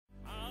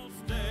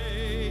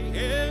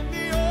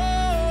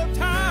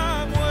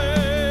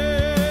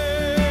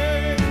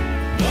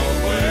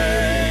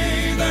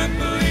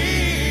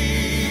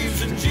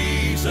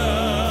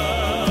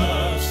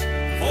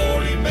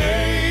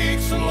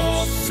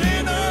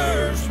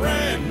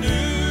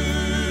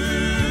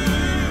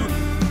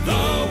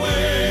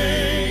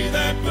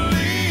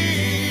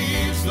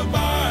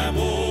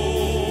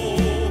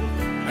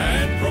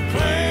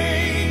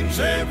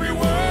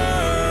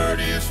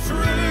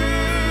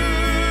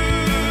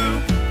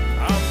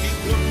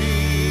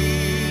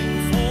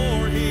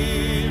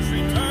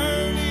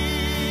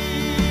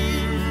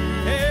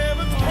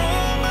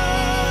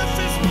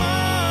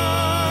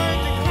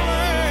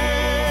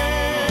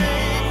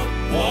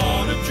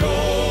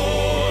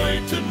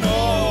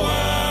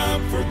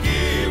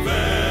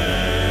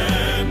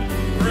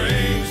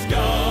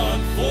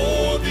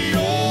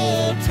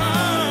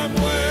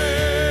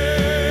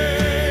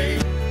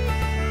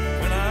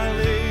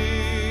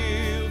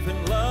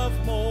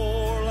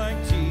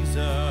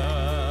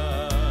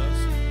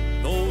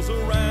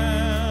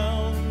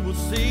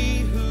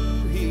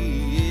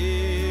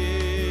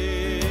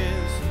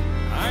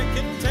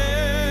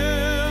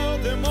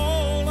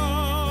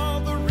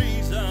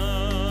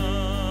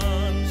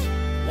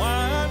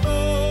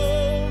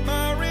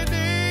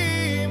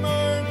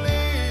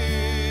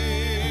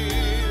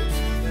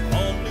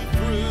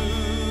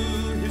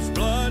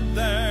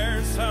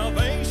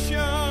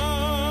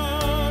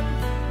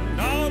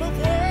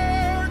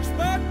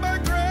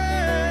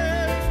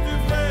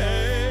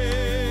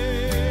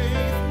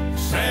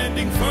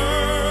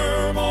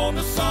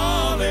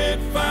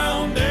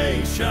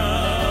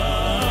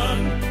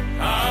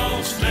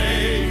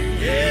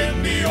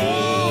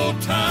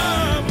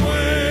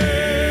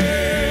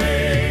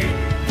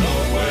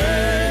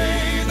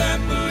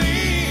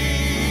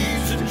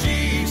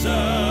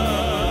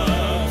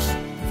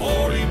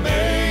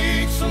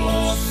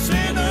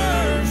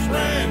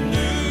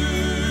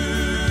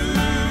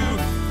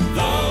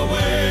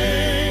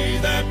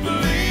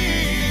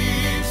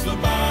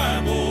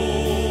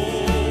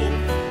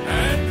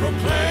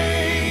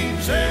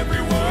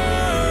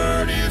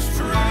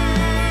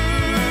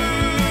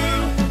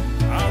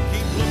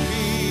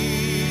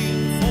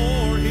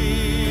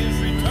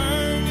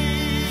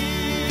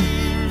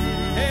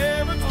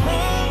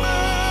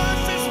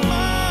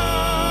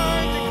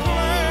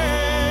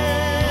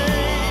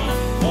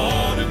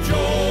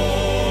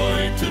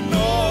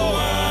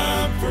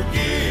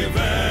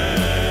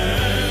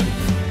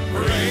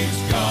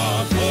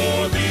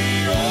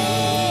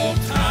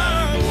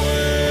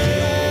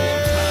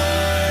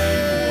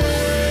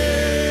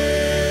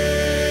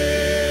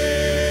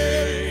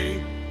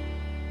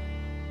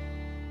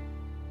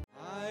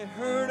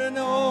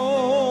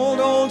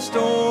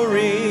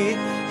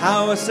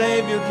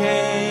Savior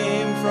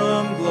came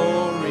from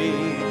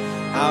glory,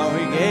 how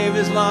he gave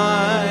his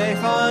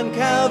life on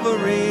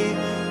Calvary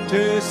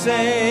to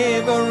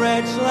save a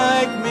wretch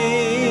like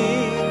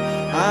me.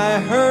 I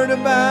heard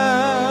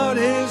about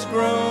his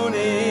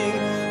groaning,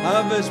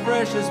 of his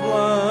precious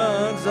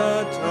blood's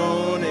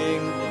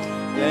atoning.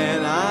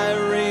 Then I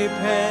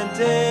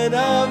repented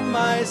of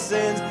my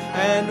sins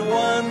and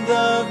won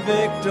the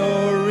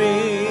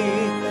victory.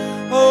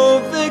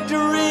 Oh,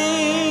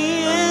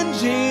 victory in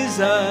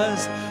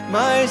Jesus,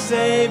 my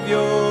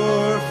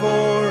Savior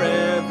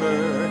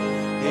forever.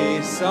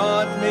 He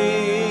sought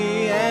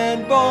me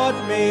and bought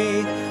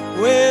me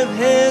with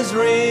his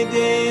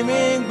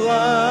redeeming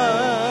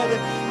blood.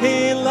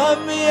 He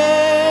loved me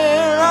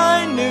ere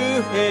I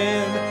knew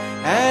him,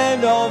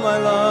 and all my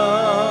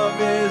love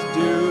is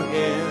due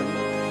him.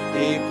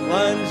 He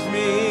plunged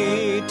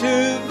me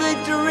to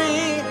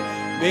victory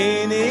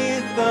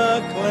beneath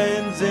the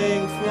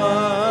cleansing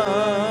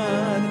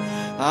flood.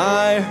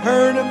 I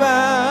heard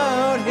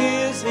about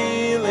his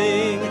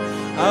healing,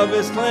 of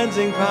his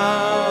cleansing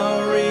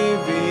power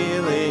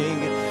revealing,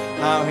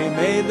 how he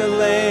made the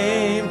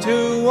lame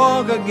to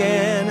walk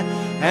again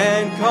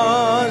and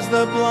caused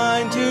the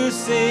blind to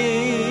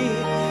see.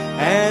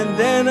 And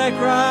then I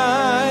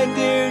cried,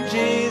 dear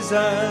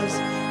Jesus,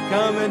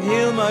 come and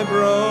heal my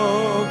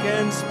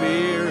broken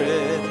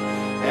spirit.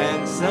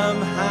 And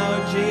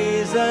somehow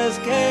Jesus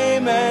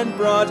came and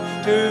brought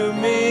to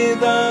me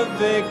the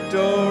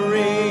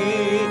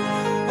victory.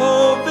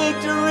 Oh,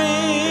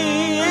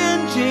 victory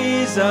in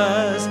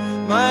Jesus,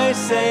 my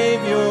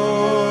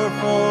Savior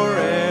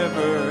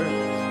forever.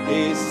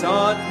 He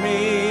sought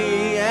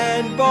me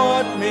and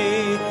bought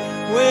me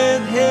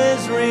with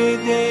his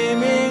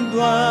redeeming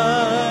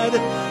blood.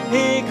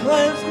 He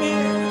cleansed me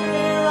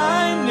ere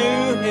I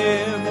knew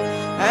him,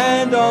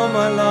 and all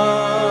my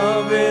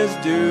love is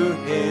due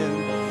him.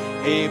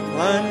 He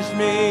plunged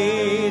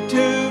me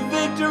to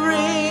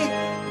victory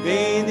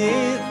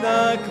beneath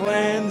the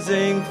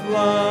cleansing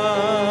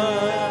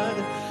flood.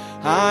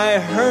 I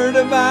heard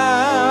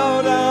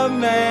about a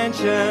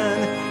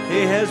mansion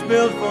he has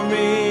built for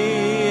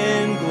me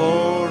in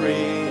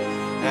glory,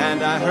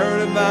 and I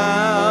heard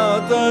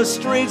about the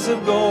streets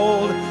of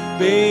gold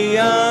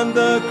beyond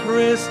the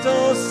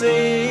crystal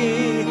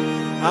sea,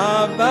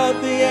 about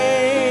the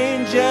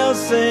angels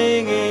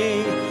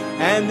singing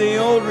and the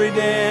old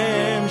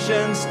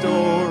redemption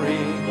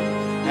story.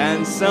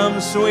 And some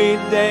sweet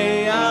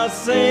day I'll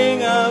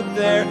sing up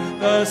there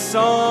the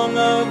song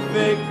of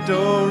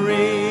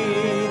victory.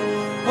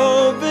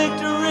 Oh,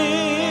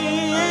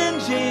 victory in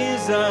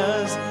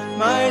Jesus,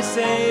 my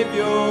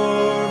Savior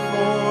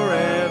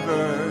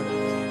forever.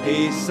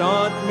 He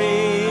sought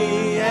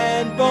me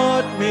and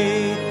bought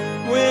me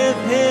with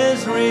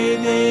his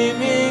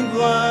redeeming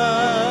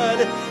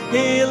blood.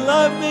 He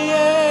loved me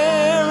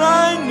ere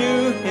I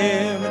knew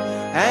him,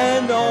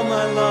 and all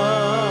my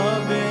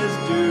love is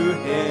due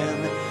him.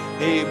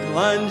 He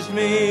plunged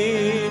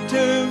me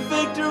to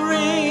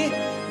victory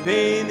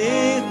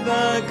beneath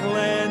the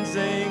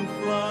cleansing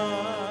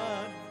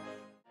flood.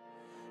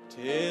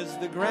 'Tis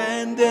the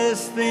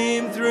grandest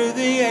theme through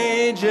the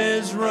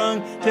ages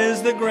rung,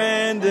 'tis the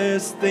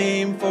grandest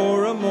theme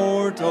for a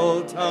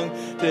mortal tongue,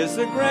 'tis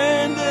the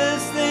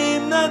grandest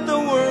theme that the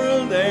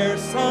world e'er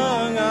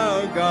sung.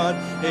 Our God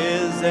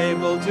is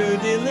able to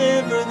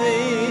deliver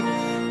thee,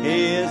 he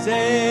is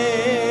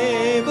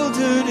able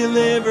to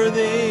deliver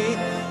thee,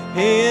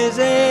 he is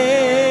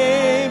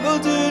able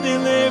to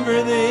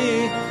deliver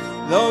thee.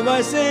 Though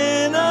by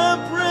sin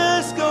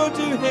oppressed, go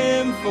to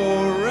him for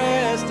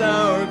rest.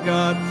 Our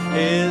God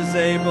is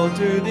able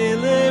to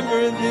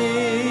deliver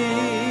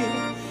thee.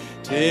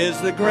 'Tis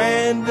the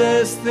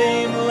grandest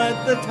theme, let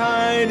the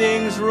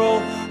tidings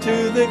roll to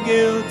the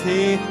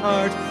guilty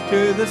heart,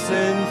 to the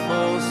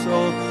sinful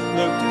soul.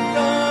 Look to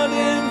God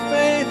in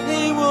faith,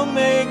 he will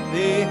make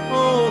thee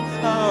whole.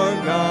 Our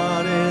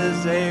God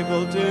is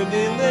able to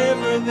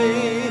deliver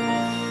thee,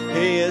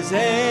 he is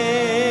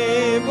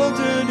able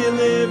to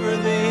deliver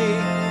thee,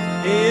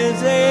 he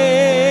is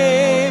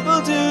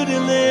able to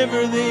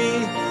deliver thee.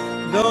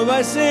 Though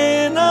by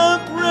sin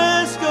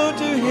oppressed, go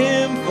to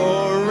him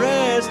for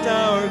rest.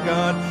 Our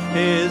God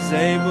is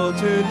able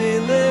to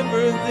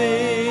deliver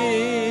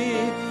thee.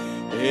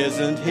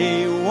 Isn't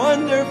he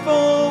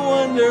wonderful,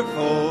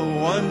 wonderful,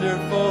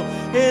 wonderful?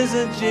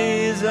 Isn't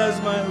Jesus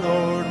my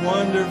Lord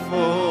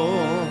wonderful?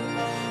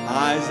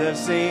 Eyes have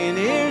seen,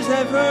 ears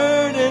have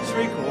heard, it's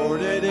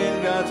recorded in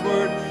God's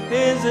word.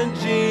 Isn't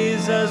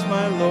Jesus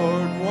my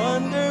Lord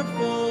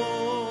wonderful?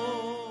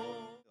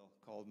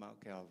 Called Mount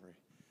Calvary.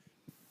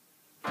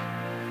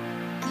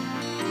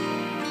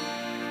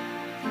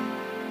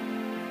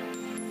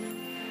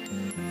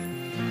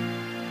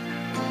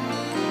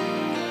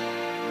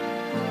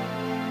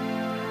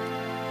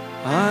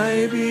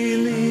 I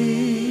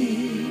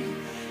believe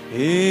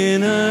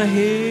in a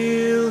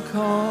hill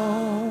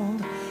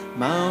called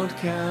Mount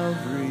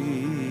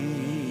Calvary.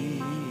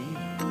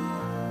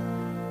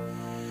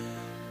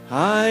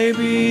 I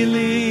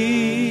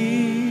believe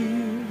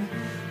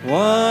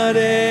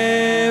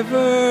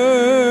whatever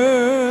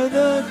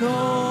the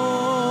cost,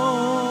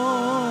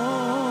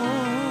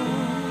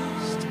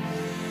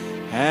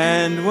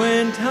 And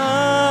when time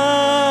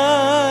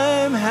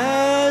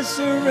has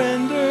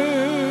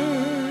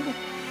surrendered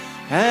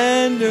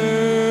and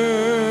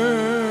earth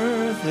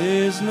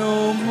is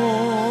no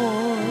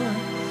more,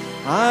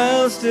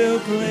 I'll still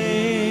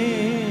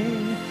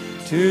cling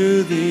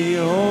to the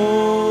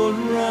old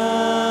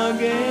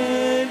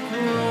rugged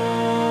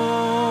cross.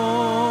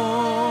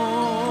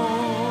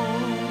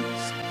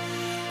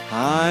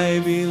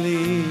 I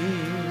believe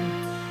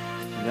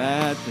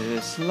that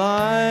this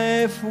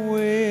life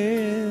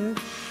with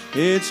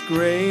its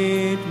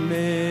great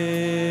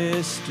mysteries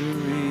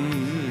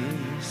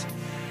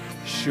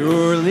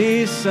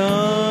surely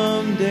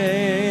someday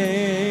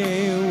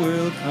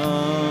will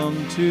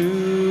come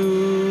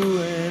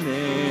to an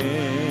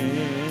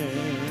end.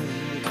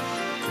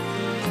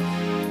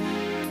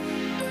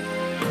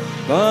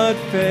 But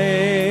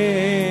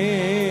faith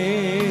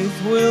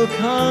will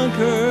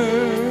conquer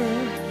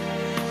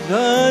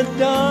the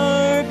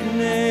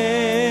darkness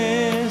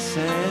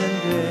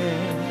and death,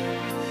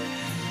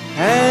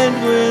 and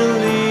will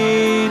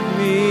lead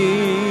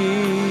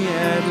me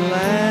at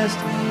last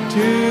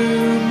to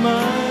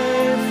my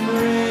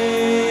friend.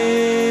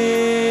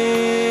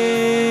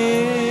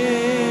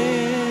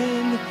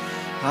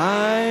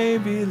 I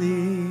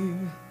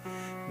believe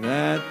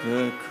that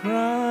the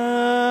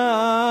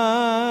Christ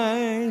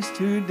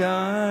who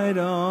died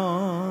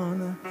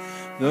on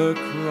the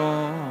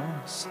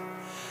cross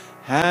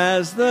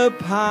has the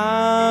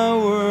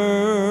power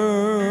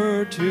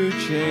to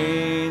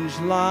change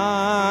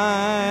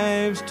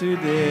lives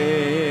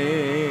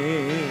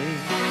today.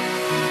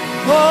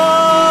 For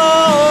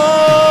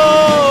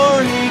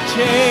he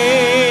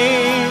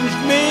changed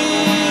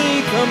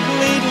me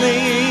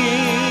completely.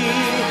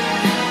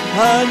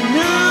 A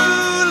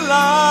new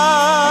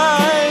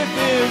life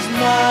is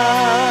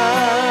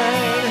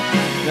mine.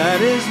 That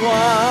is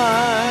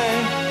why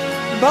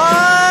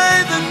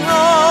by the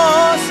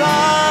cross I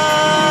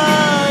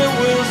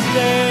will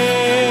stay.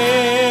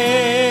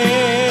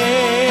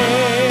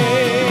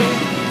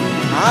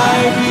 I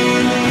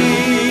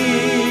believe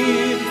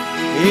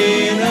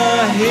in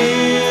a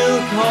hill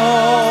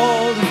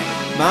called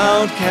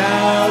Mount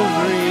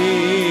Calvary.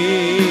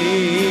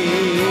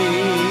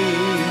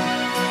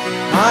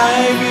 I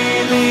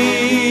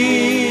believe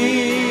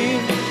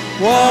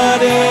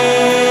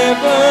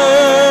whatever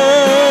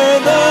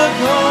the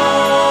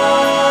cost,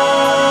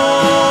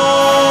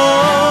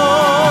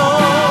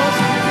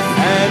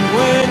 and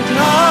when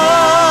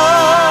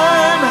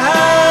time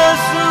has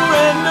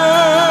surrendered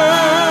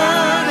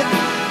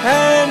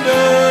and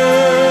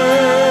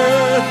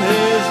earth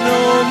is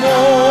no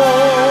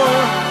more,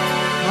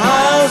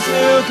 I'll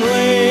still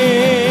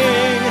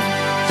cling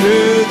to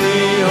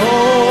the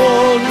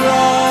old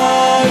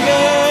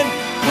rugged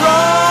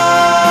cross.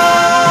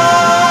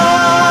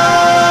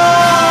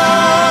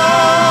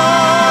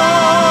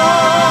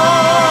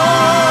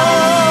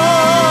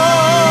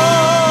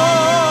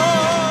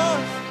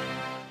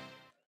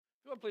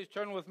 Please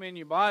turn with me in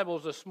your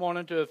Bibles this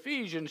morning to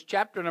Ephesians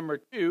chapter number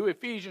 2.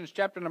 Ephesians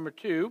chapter number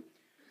 2.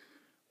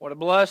 What a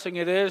blessing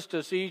it is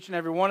to see each and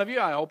every one of you.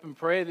 I hope and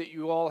pray that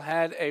you all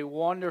had a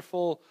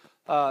wonderful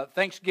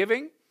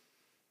Thanksgiving.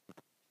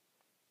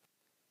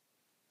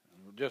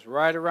 Just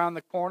right around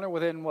the corner,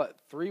 within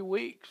 3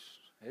 weeks,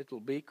 it'll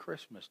be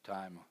Christmas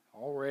time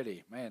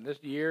already. Man,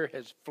 this year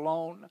has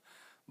flown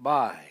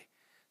by.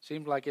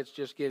 Seems like it's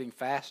just getting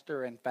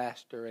faster and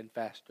faster and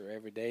faster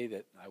every day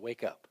that I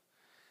wake up.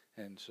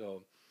 And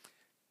so,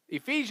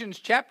 Ephesians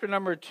chapter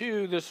number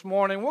 2 this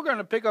morning, we're going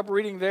to pick up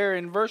reading there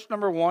in verse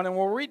number 1, and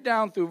we'll read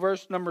down through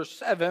verse number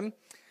 7,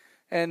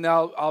 and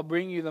I'll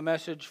bring you the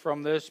message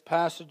from this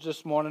passage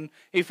this morning.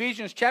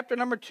 Ephesians chapter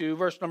number 2,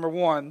 verse number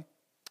 1,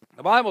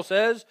 the Bible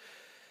says,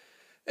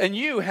 "And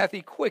you hath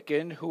he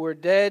quickened, who were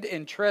dead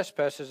in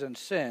trespasses and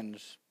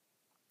sins,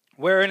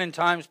 wherein in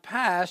times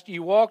past ye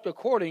walked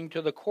according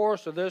to the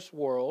course of this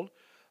world,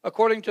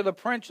 according to the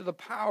prince of the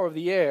power of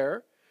the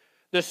air,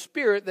 the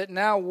spirit that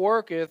now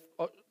worketh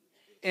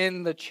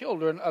in the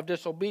children of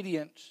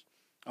disobedience,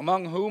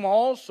 among whom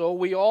also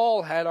we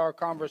all had our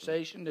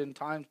conversation in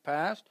times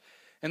past,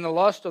 in the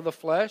lust of the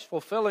flesh,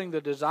 fulfilling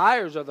the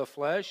desires of the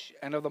flesh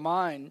and of the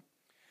mind,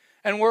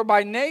 and were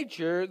by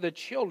nature the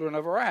children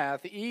of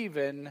wrath,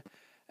 even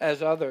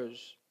as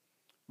others.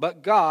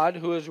 But God,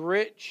 who is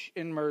rich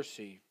in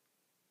mercy,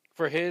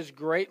 for his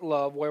great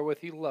love wherewith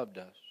he loved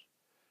us,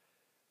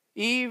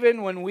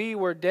 even when we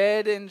were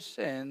dead in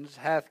sins,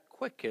 hath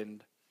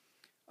quickened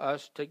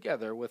us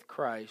together with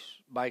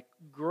Christ. By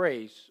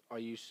grace are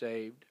you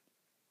saved,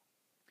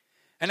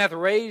 and hath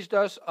raised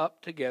us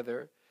up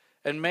together,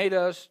 and made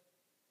us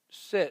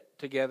sit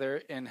together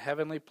in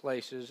heavenly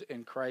places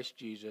in Christ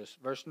Jesus."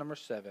 Verse number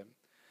 7.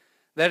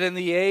 "That in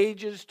the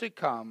ages to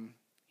come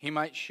he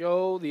might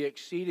show the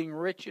exceeding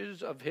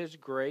riches of his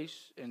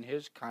grace in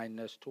his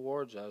kindness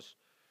towards us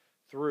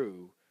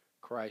through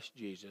Christ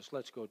Jesus."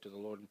 Let's go to the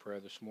Lord in prayer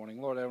this morning.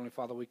 Lord, Heavenly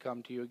Father, we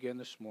come to you again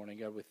this morning.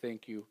 God, we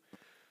thank you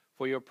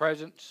for your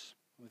presence.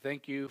 We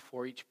thank you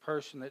for each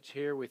person that's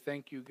here. We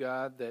thank you,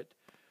 God, that,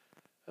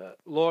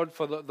 Lord,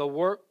 for the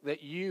work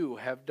that you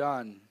have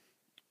done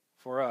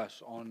for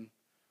us on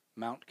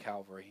Mount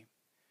Calvary.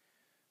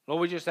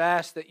 Lord, we just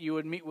ask that you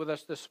would meet with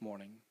us this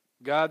morning.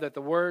 God, that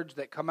the words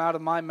that come out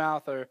of my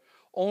mouth are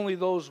only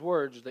those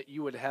words that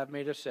you would have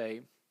me to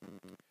say.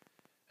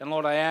 And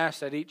Lord, I ask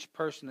that each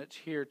person that's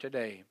here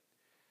today,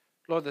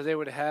 Lord, that they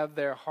would have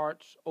their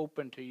hearts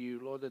open to you.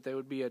 Lord, that they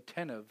would be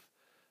attentive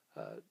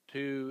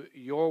to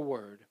your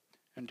word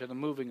and to the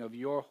moving of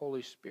your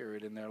Holy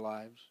Spirit in their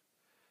lives.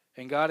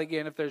 And God,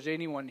 again, if there's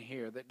anyone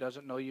here that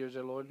doesn't know you as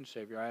their Lord and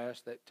Savior, I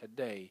ask that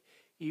today,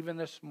 even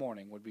this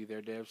morning, would be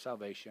their day of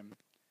salvation.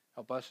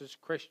 Help us as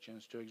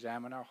Christians to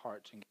examine our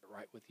hearts and get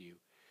right with you.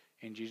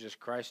 In Jesus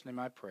Christ's name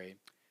I pray.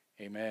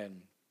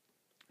 Amen.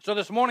 So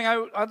this morning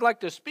I'd like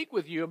to speak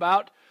with you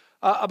about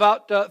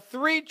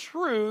three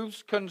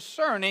truths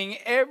concerning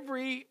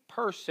every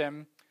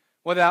person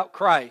without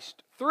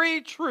Christ.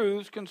 Three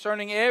truths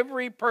concerning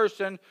every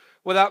person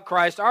without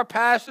Christ. Our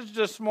passage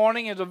this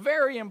morning is a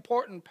very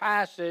important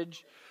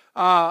passage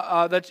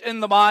that's in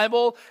the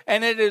Bible,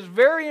 and it is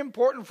very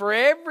important for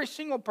every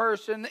single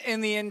person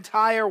in the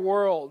entire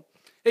world.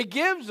 It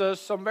gives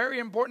us some very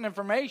important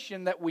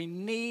information that we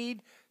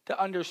need to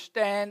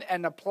understand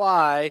and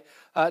apply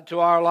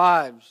to our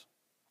lives.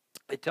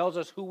 It tells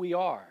us who we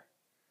are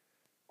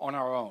on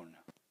our own.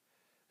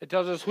 It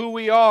tells us who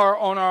we are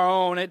on our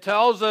own. It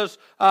tells us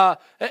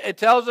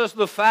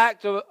the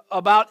fact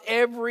about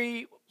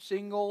every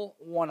single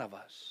one of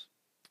us.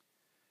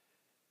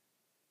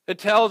 It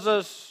tells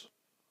us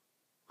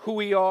who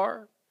we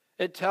are.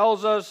 It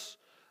tells us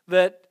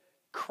that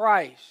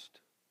Christ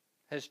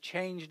has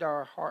changed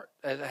our heart,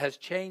 has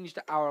changed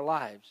our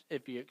lives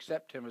if you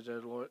accept Him as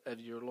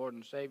your Lord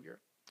and Savior.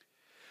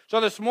 So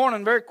this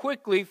morning, very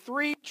quickly,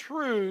 three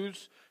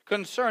truths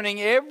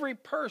concerning every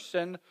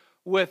person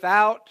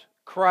without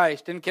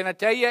Christ. And can I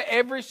tell you,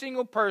 every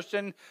single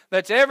person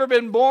that's ever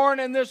been born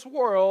in this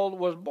world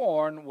was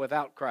born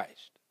without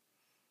Christ.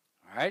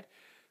 All right?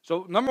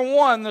 So number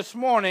one this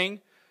morning,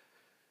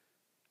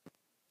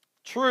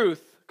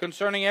 truth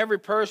concerning every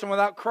person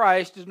without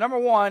Christ is, number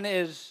one,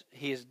 is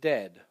he is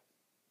dead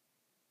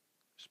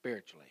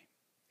spiritually.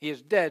 He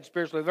is dead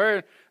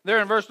spiritually. There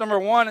in verse number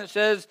 1 it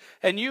says,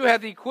 "And you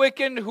hath he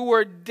quickened who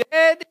were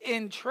dead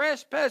in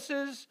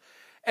trespasses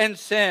and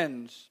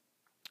sins."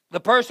 The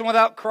person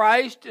without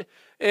Christ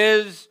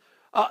is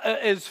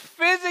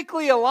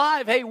physically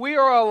alive. Hey, we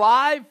are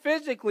alive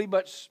physically,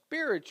 but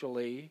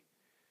spiritually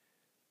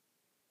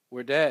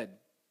we're dead.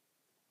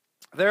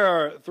 There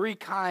are three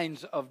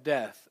kinds of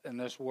death in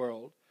this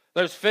world.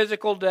 There's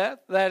physical death,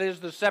 that is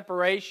the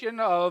separation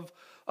of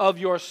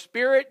your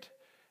spirit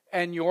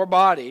and your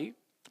body.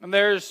 And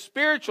there's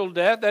spiritual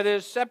death, that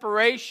is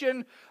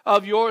separation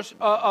of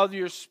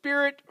your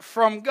spirit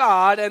from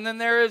God. And then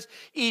there is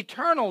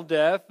eternal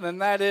death,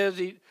 and that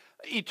is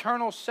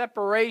eternal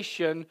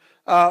separation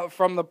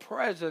from the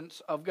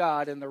presence of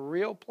God in the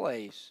real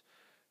place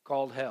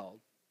called hell.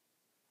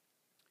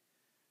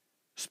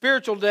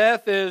 Spiritual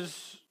death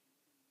is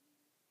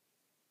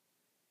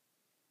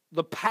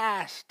the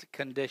past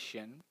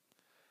condition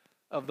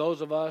of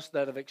those of us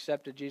that have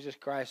accepted Jesus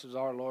Christ as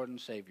our Lord and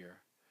Savior.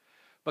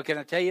 But can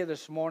I tell you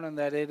this morning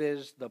that it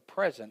is the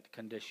present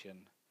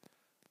condition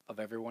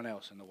of everyone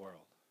else in the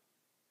world?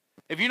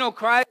 If you know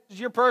Christ as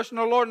your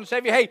personal Lord and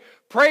Savior, hey,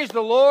 praise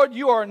the Lord,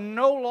 you are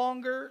no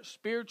longer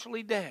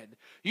spiritually dead.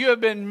 You have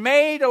been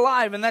made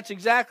alive, and that's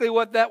exactly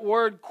what that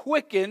word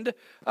quickened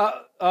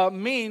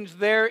means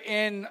there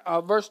in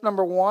verse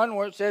number 1,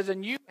 where it says,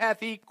 "And you hath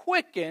he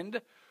quickened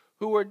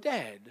who were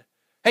dead."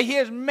 Hey, he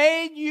has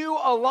made you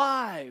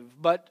alive,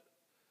 but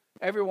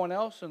everyone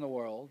else in the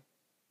world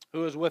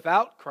who is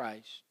without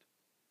Christ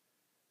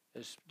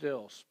is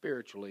still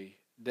spiritually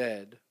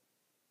dead.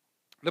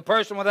 The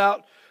person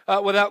without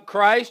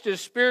Christ is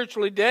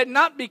spiritually dead,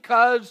 not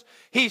because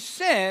he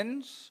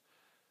sins,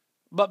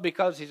 but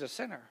because he's a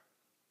sinner.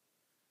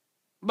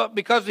 But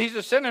because he's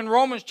a sinner, in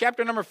Romans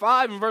chapter number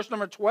 5 and verse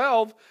number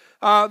 12,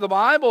 the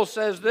Bible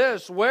says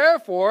this,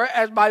 "Wherefore,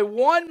 as by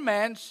one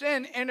man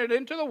sin entered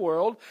into the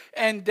world,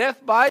 and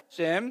death by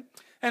sin,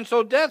 and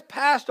so death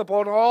passed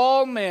upon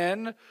all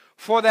men,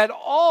 for that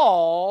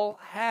all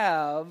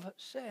have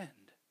sinned."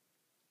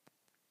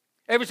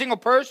 Every single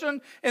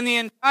person in the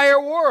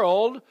entire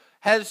world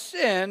has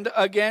sinned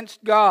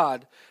against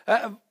God.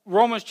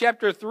 Romans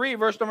chapter 3,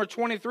 verse number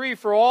 23,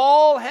 "For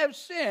all have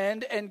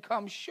sinned and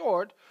come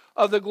short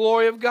of the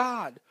glory of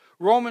God."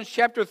 Romans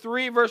chapter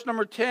 3, verse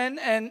number 10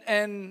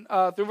 and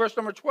through verse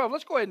number 12.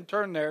 Let's go ahead and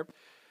turn there.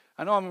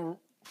 I know I'm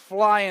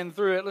flying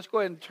through it. Let's go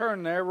ahead and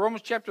turn there.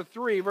 Romans chapter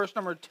 3, verse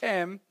number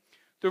 10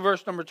 through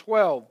verse number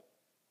 12.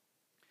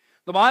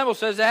 The Bible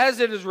says, "As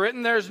it is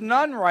written, there's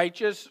none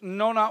righteous,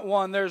 no, not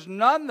one. There's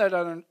none that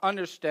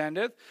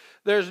understandeth.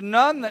 There's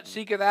none that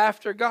seeketh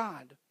after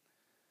God.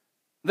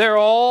 They're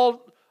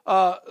all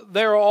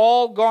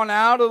gone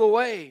out of the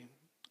way.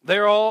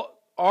 They're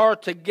all are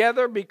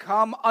together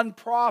become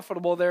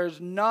unprofitable. There's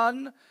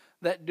none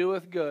that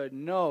doeth good.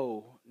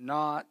 No,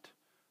 not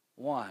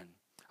one."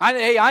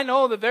 I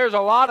know that there's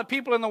a lot of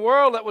people in the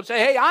world that would say,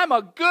 "Hey, I'm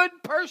a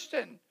good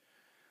person."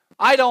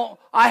 I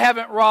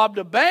haven't robbed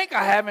a bank.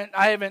 I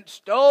haven't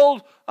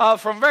stole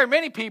from very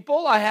many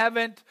people. I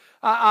haven't.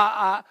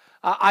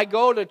 I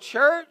go to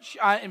church.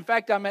 In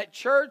fact, I'm at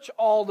church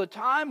all the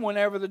time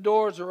whenever the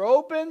doors are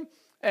open.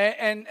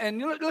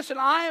 And listen,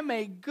 I am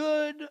a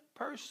good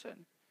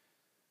person.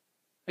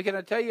 And can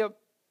I tell you,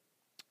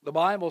 the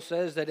Bible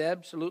says that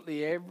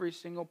absolutely every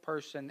single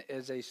person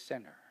is a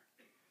sinner.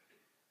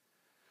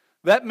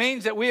 That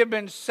means that we have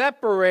been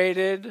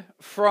separated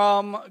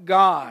from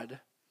God.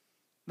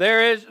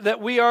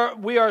 We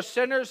are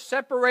sinners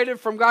separated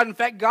from God. In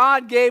fact,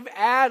 God gave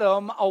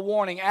Adam a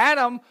warning.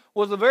 Adam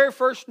was the very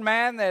first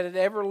man that had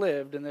ever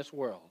lived in this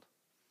world.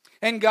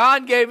 And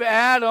God gave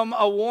Adam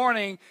a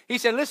warning. He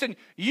said, listen,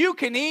 you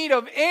can eat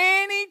of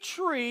any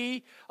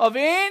tree, of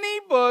any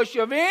bush,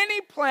 of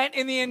any plant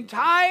in the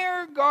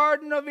entire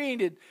Garden of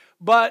Eden.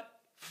 But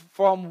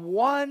from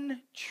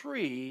one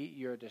tree,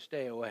 you're to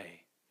stay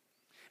away.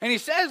 And he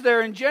says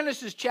there in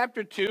Genesis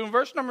chapter 2, in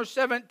verse number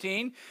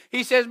 17,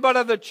 he says, but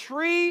of the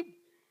tree,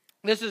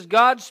 this is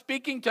God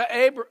speaking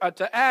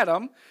to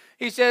Adam,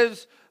 he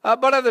says,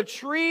 but of the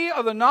tree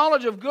of the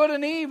knowledge of good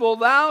and evil,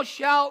 thou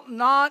shalt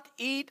not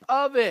eat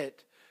of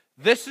it.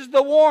 This is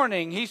the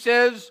warning. He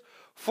says,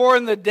 for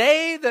in the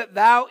day that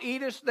thou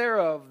eatest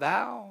thereof,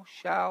 thou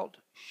shalt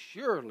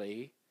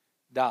surely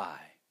die.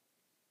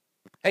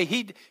 Hey,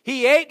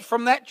 he ate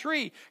from that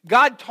tree.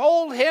 God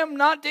told him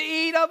not to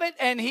eat of it,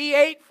 and he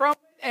ate from it,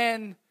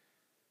 and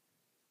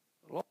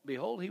lo and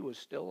behold, he was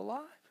still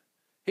alive.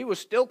 He was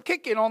still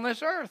kicking on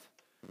this earth.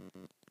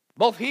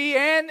 Both he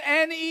and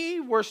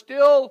Eve were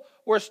still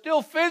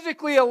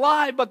physically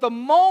alive, but the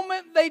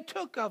moment they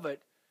took of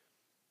it,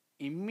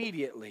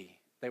 immediately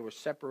they were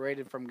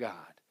separated from God.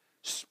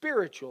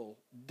 Spiritual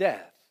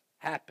death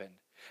happened.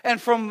 And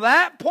from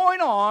that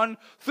point on,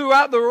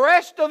 throughout the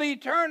rest of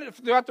eternity,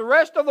 throughout the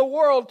rest of the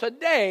world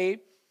today,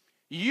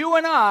 you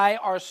and I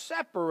are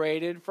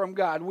separated from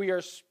God. We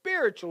are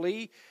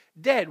spiritually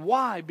dead.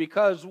 Why?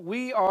 Because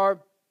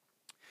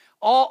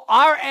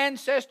our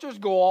ancestors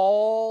go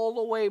all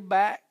the way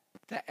back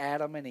to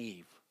Adam and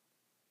Eve.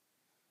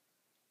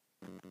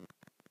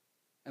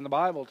 And the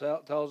Bible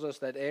tells us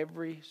that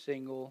every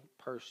single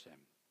person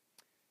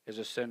is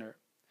a sinner.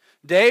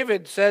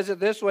 David says it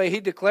this way.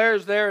 He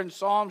declares there in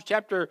Psalms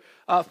chapter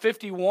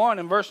 51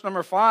 and verse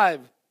number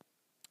 5.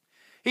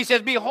 He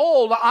says,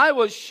 behold, I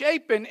was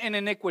shapen in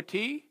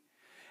iniquity,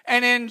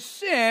 and in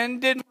sin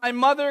did my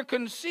mother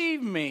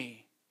conceive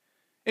me.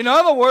 In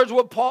other words,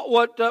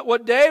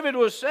 what David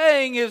was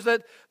saying is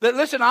that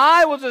listen,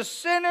 I was a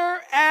sinner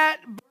at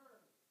birth.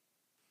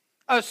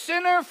 A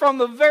sinner from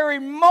the very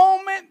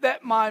moment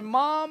that my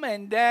mom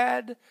and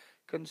dad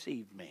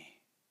conceived me.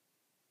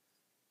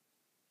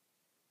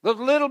 Those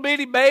little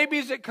bitty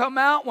babies that come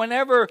out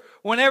whenever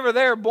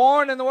they're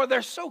born in the world,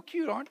 they're so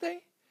cute, aren't they?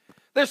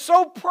 They're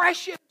so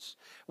precious.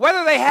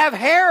 Whether they have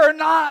hair or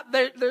not,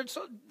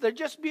 they're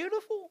just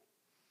beautiful.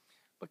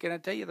 But can I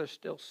tell you, they're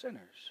still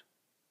sinners.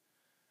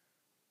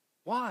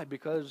 Why?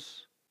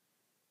 Because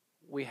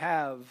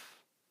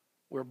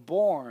we're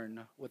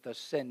born with a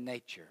sin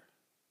nature.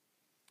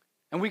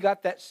 And we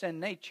got that sin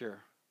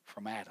nature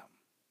from Adam.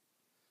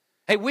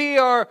 Hey, we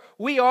are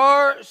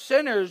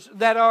sinners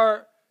that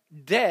are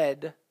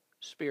dead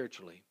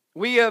spiritually.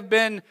 We have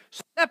been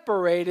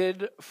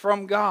separated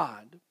from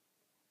God.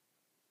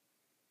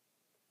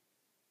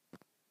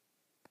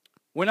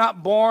 We're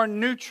not born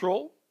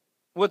neutral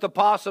with the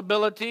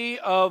possibility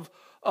of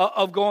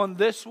going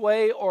this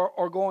way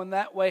or going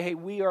that way. Hey,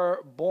 we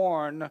are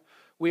born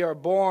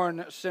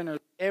sinners.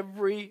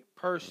 Every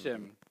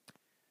person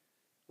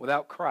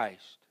without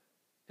Christ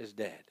is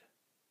dead.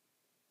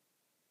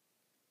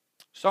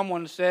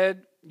 Someone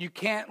said, you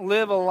can't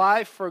live a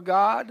life for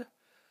God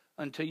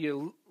until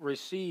you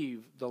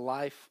receive the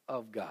life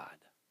of God.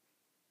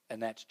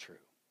 And that's true.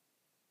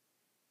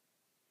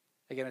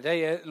 Again, I tell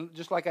you,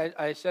 just like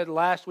I said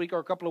last week or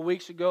a couple of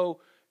weeks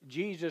ago,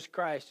 Jesus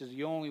Christ is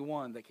the only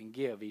one that can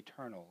give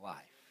eternal life.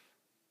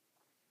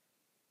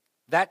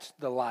 That's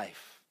the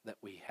life that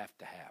we have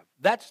to have.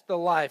 That's the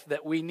life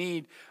that we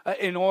need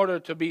in order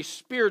to be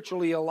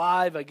spiritually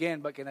alive again.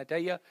 But can I tell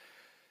you,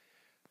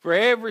 for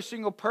every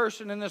single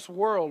person in this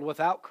world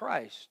without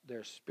Christ,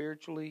 they're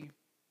spiritually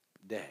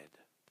dead.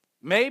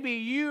 Maybe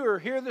you are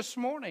here this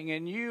morning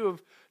and you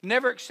have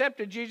never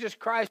accepted Jesus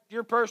Christ,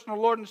 your personal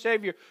Lord and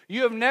Savior.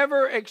 You have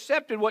never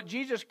accepted what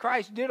Jesus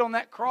Christ did on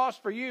that cross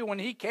for you when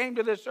He came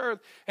to this earth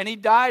and He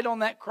died on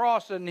that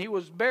cross and He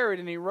was buried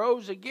and He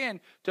rose again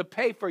to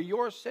pay for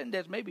your sin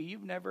debts. Maybe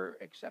you've never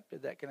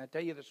accepted that. Can I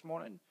tell you this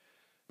morning?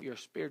 You're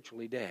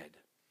spiritually dead.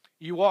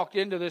 You walked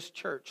into this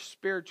church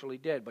spiritually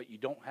dead, but you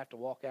don't have to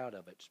walk out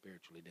of it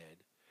spiritually dead.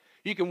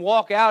 You can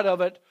walk out of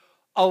it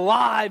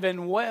alive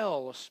and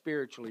well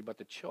spiritually, but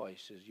the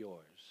choice is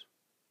yours.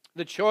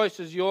 The choice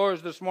is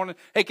yours this morning.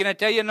 Hey, can I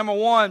tell you, number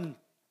one,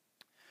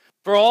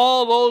 for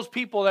all those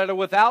people that are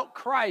without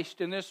Christ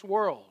in this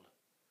world,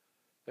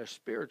 they're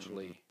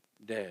spiritually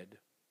dead.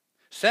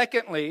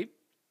 Secondly,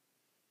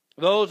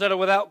 those that are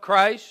without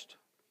Christ,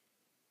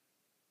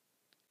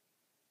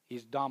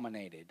 He's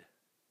dominated.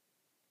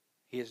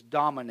 He is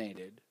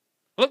dominated.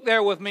 Look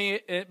there with me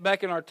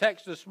back in our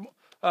text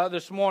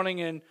this morning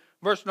in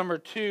verse number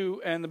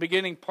 2 and the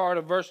beginning part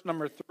of verse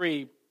number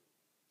 3.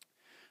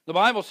 The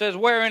Bible says,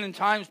 wherein in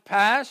times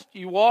past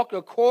you walked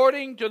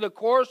according to the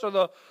course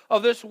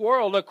of this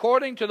world,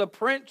 according to the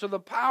prince of the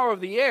power of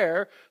the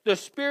air, the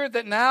spirit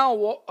that now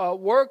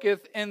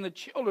worketh in the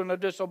children of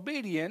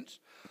disobedience,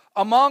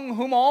 among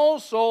whom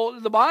also,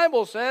 the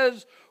Bible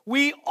says,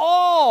 we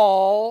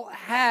all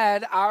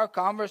had our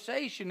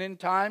conversation in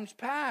times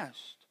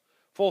past,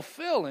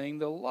 fulfilling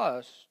the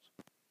lust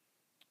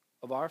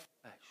of our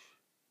flesh.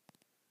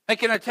 And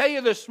can I tell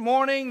you this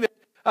morning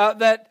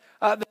that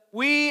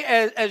we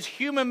as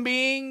human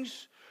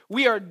beings,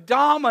 we are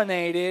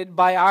dominated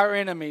by our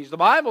enemies. The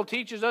Bible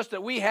teaches us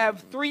that we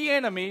have 3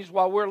 enemies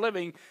while we're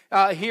living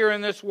here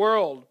in this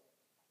world.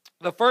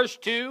 The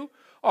first 2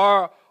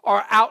 are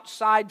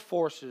outside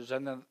forces,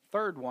 and the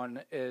third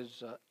one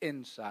is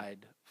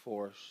inside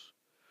force.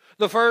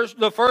 The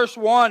first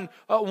one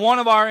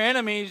of our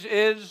enemies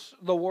is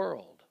the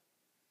world.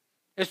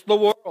 It's the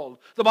world.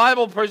 The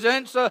Bible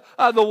presents the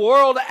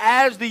world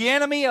as the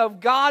enemy of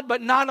God,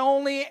 but not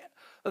only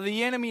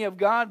the enemy of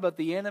God, but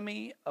the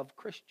enemy of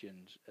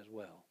Christians as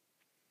well.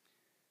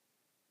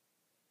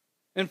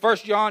 In 1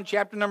 John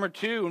chapter number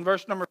 2 and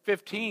verse number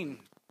 15.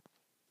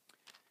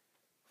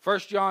 1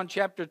 John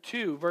chapter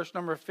 2, verse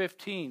number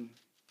 15.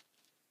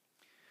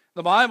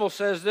 The Bible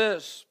says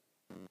this,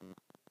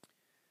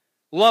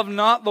 love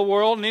not the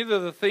world, neither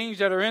the things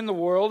that are in the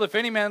world. If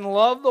any man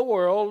love the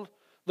world,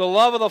 the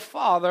love of the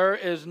Father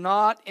is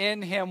not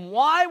in him.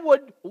 Why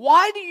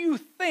do you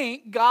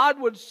think God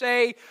would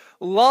say,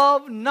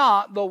 love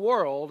not the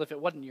world, if it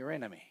wasn't your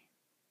enemy?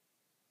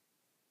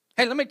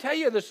 Hey, let me tell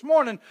you this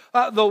morning,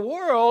 the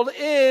world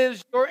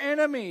is your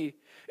enemy.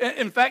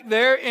 In fact,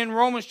 there in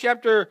Romans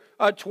chapter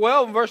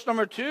 12, verse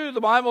number 2,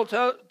 the Bible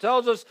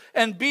tells us,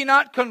 and be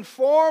not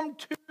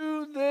conformed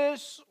to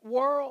this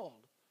world.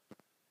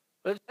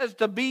 It says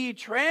to be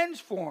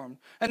transformed.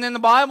 And then the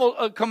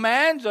Bible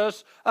commands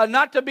us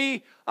not to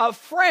be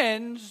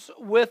friends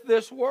with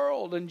this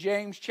world. In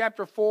James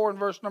chapter 4 and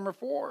verse number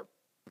 4.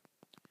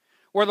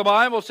 Where the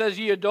Bible says,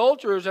 ye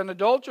adulterers and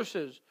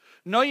adulteresses,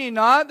 know ye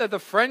not that the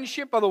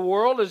friendship of the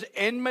world is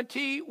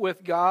enmity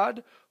with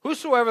God?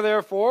 Whosoever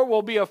therefore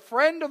will be a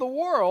friend of the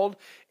world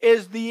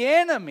is the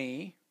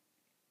enemy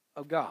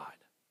of God.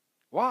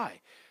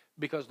 Why?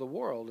 Because the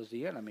world is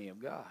the enemy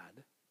of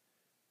God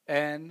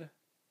and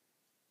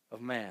of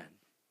man.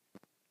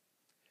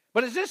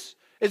 But is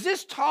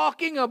this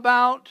talking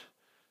about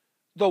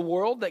the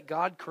world that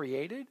God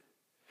created?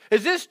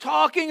 Is this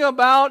talking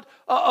about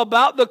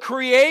the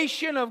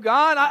creation of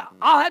God?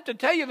 I'll have to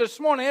tell you this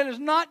morning, it is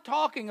not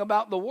talking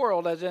about the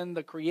world as in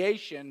the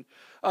creation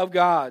of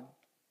God.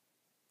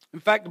 In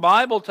fact, the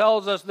Bible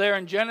tells us there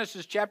in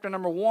Genesis chapter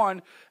number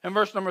 1 and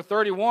verse number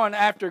 31,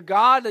 after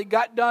God had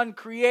got done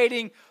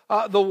creating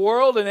the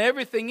world and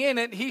everything in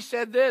it, He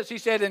said this. He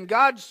said, and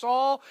God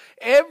saw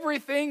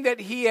everything that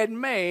He had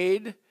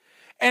made,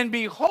 and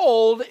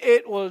behold,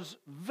 it was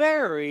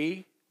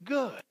very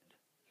good.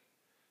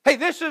 Hey,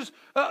 this is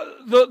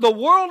the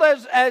world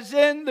as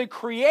in the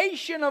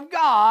creation of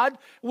God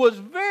was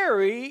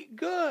very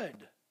good.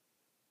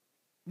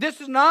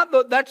 That's not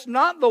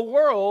the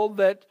world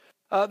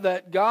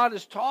that God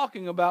is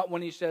talking about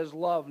when He says,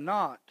 love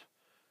not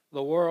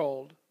the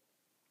world.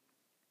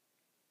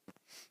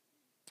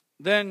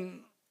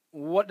 Then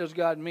what does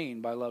God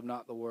mean by love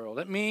not the world?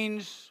 It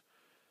means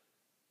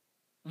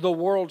the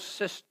world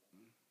system.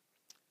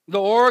 The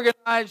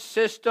organized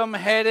system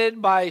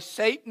headed by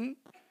Satan,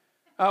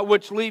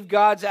 which leave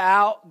God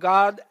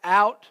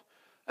out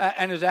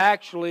and is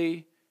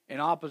actually in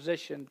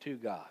opposition to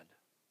God.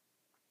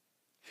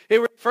 It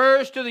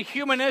refers to the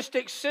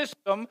humanistic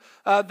system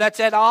that's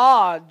at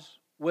odds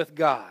with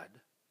God.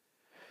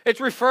 It's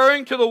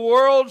referring to the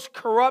world's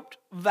corrupt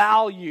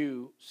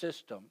value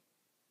system.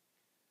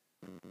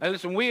 And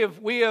listen, we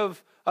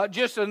have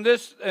just in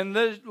this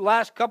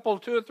last couple,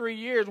 2 or 3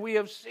 years, we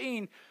have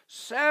seen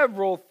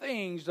several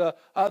things.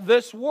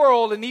 This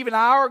world and even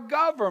our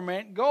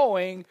government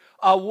going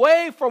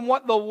away from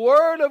what the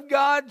Word of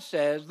God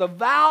says, the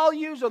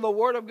values of the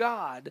Word of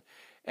God,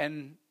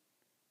 and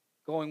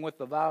going with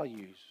the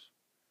values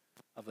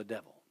of the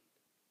devil.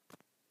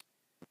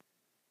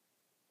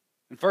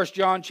 In 1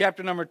 John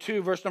chapter number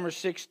 2, verse number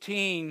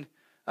 16,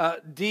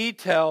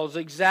 details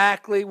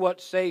exactly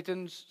what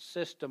Satan's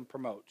system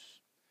promotes.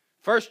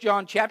 1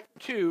 John chapter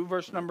 2,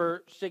 verse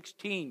number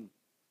 16.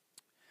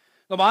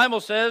 The Bible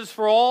says,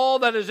 for all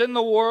that is in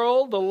the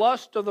world, the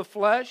lust of the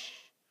flesh,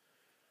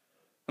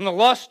 and the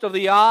lust of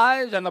the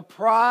eyes, and the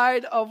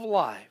pride of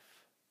life,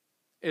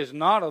 is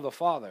not of the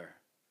Father,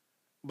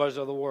 but is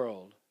of the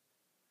world.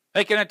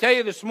 Hey, can I tell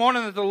you this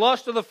morning that the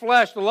lust of the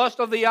flesh, the lust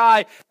of the eye,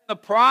 and the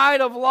pride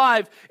of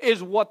life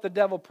is what the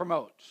devil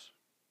promotes.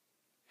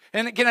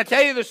 And can I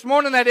tell you this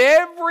morning that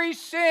every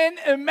sin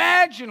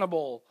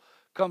imaginable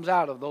comes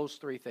out of those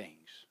 3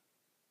 things.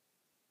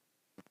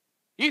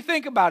 You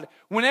think about it.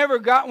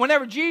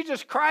 Whenever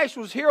Jesus Christ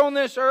was here on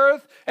this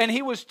earth and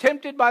He was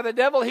tempted by the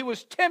devil, He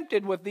was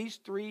tempted with these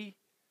 3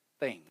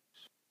 things.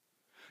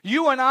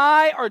 You and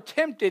I are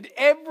tempted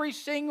every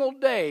single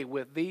day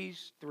with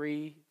these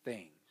three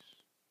things.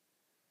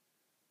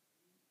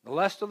 The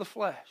lust of the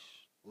flesh,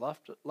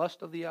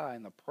 lust of the eye,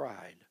 and the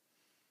pride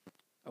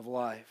of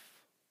life.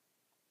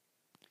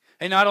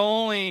 And not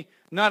only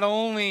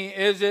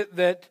is it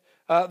that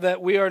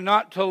that we are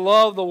not to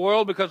love the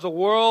world because the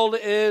world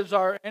is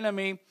our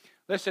enemy.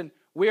 Listen,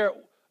 we are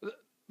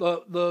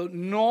the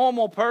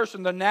normal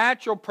person, the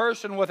natural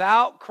person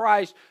without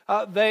Christ.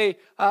 They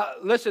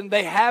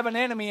have an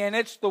enemy, and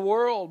it's the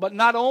world. But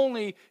not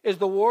only is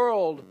the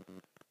world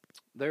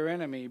their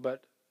enemy,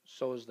 but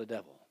so is the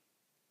devil.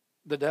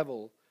 The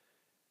devil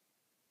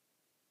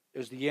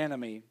is the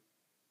enemy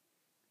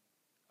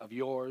of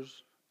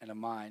yours and of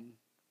mine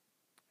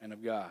and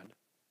of God.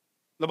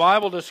 The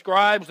Bible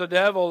describes the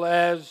devil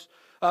as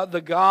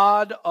the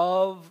god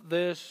of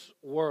this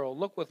world.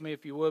 Look with me,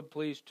 if you would,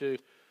 please, to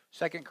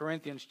 2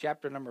 Corinthians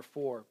chapter number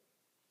 4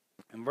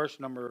 and verse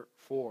number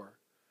 4.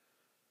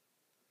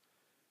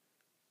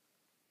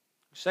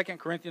 2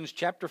 Corinthians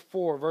chapter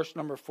 4, verse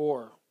number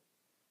 4.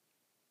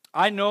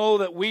 I know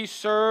that we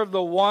serve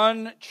the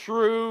one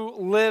true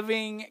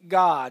living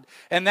God.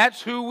 And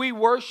that's who we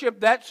worship.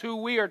 That's who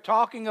we are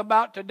talking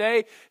about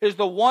today, is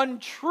the one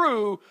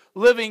true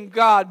living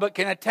God. But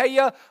can I tell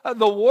you,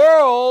 the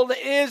world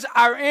is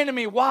our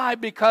enemy. Why?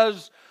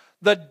 Because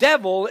the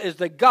devil is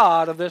the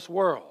god of this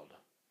world.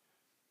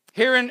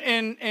 Here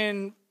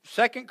in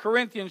 2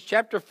 Corinthians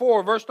chapter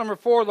 4, verse number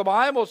 4, the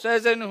Bible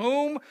says, in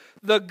whom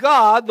the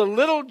God, the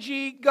little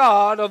g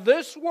God of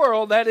this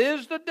world, that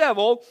is the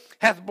devil,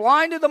 hath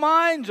blinded the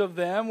minds of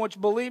them which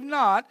believe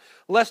not,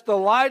 lest the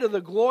light of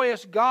the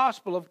glorious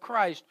gospel of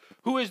Christ,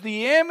 who is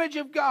the image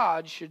of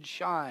God, should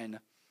shine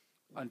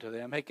unto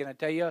them. Hey, can I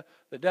tell you,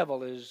 the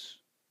devil is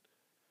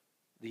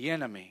the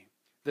enemy.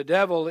 The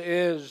devil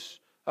is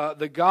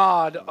the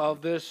god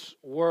of this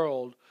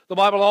world. The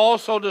Bible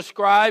also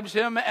describes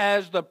him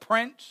as the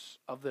prince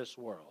of this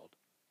world.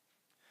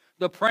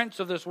 The prince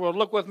of this world.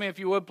 Look with me, if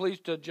you would,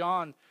 please, to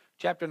John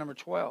chapter number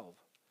 12.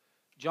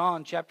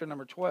 John chapter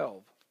number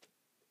 12.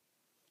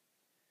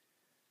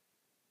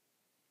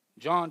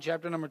 John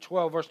chapter number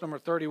 12, verse number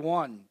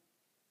 31.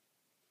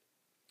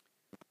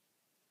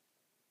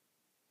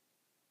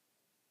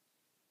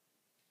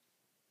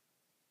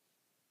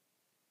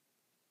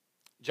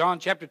 John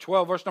chapter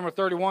 12, verse number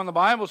 31, the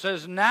Bible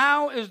says,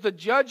 now is the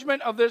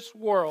judgment of this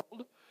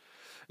world.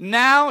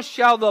 Now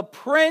shall the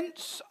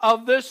prince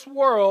of this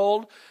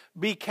world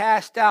be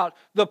cast out.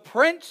 The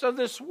prince of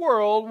this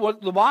world,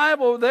 what the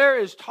Bible there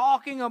is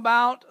talking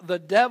about, the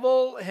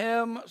devil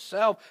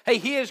himself. Hey,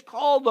 he is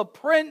called the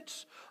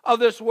prince of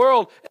this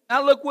world.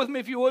 Now look with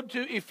me, if you would,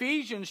 to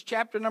Ephesians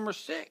chapter number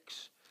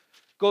 6.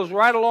 Goes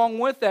right along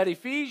with that.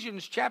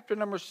 Ephesians chapter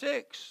number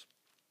 6.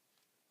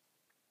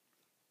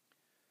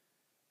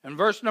 And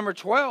verse number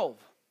 12,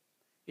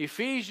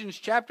 Ephesians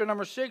chapter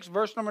number 6,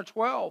 verse number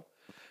 12.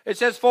 It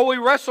says, for we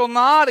wrestle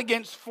not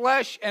against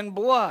flesh and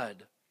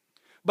blood,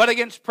 but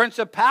against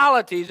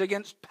principalities,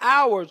 against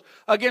powers,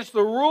 against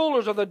the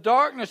rulers of the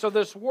darkness of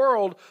this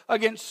world,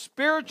 against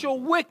spiritual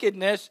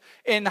wickedness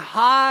in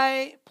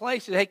high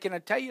places. Hey, can I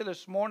tell you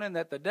this morning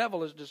that the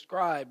devil is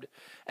described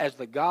as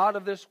the god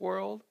of this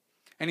world,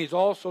 and he's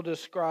also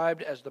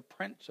described as the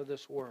prince of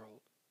this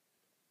world.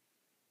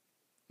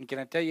 And can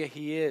I tell you,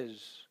 he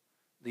is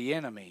the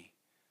enemy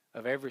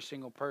of every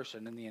single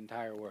person in the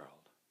entire world.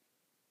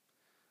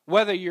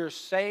 Whether you're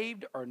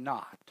saved or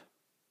not,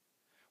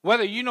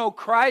 whether you know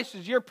Christ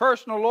is your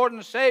personal Lord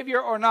and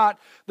Savior or not,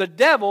 the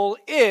devil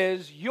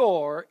is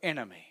your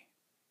enemy.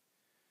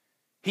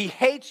 He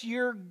hates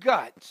your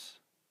guts.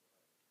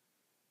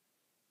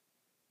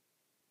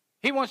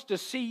 He wants to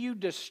see you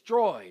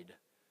destroyed,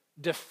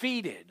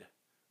 defeated,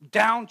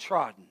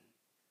 downtrodden.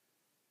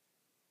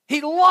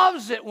 He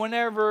loves it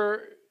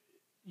whenever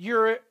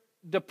you're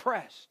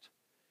depressed.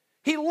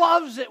 He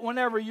loves it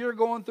whenever you're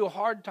going through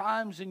hard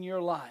times in your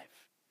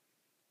life,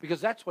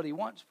 because that's what he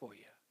wants for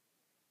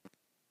you.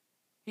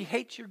 He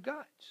hates your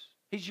guts.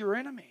 He's your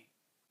enemy.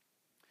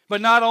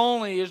 But not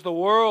only is the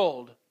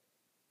world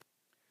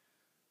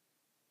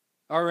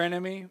our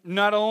enemy,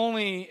 not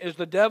only is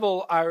the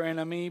devil our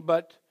enemy,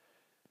 but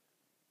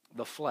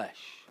the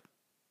flesh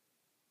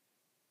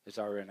is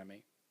our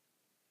enemy.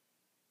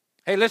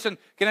 Hey, listen,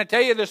 can I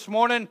tell you this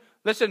morning,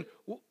 listen,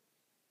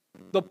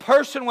 the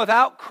person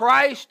without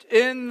Christ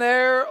in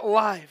their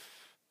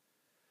life,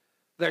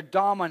 they're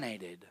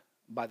dominated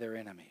by their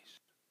enemies.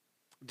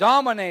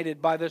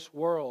 Dominated by this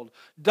world.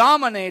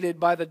 Dominated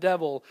by the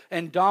devil.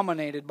 And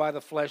dominated by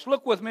the flesh.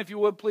 Look with me, if you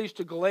would, please,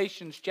 to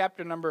Galatians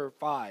chapter number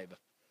 5.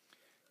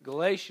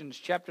 Galatians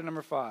chapter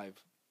number 5.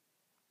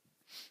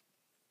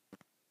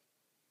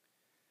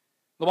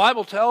 The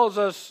Bible tells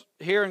us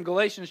here in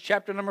Galatians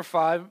chapter number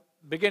 5,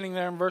 beginning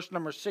there in verse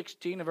number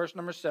 16 and verse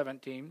number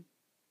 17.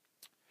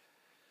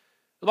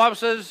 The Bible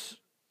says,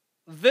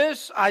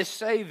 this I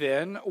say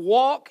then,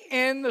 walk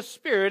in the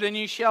Spirit, and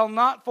ye shall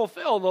not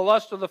fulfill the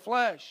lust of the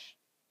flesh.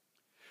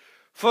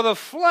 For the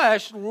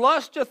flesh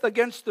lusteth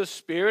against the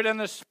Spirit, and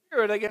the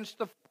Spirit against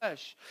the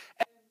flesh.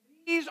 And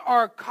these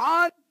are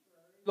contrary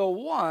the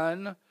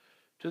one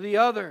to the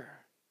other,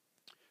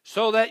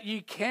 so that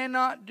ye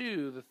cannot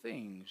do the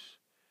things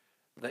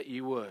that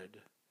ye would.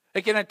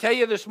 Hey, can I tell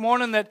you this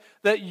morning that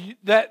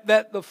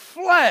the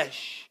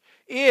flesh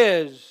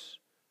is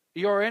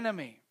your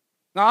enemy?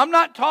 Now, I'm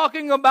not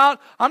talking about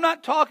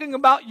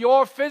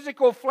your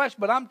physical flesh,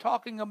 but I'm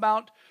talking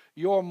about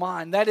your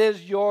mind. That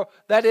is your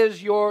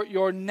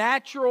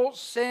natural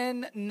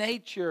sin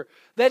nature.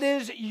 That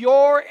is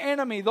your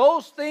enemy.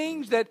 Those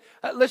things that,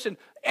 listen,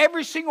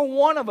 every single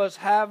one of us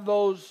have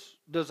those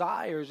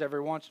desires every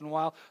once in a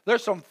while.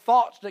 There's some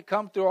thoughts that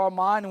come through our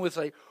mind and we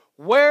say,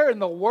 where in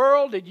the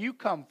world did you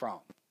come from?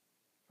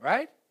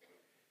 Right?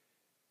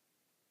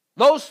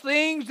 Those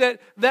things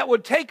that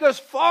would take us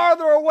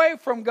farther away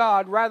from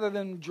God rather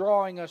than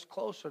drawing us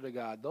closer to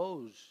God.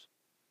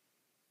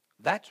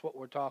 That's what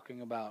we're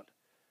talking about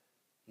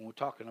when we're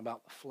talking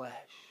about the flesh.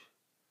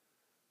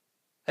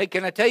 Hey,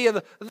 can I tell you,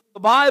 the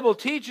Bible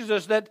teaches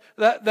us that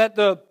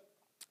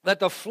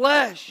the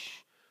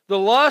flesh, the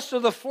lust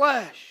of the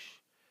flesh,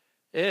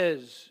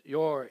 is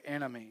your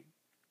enemy.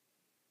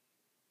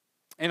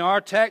 In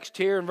our text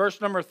here in verse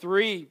number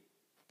 3,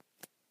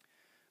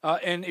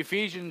 in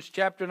Ephesians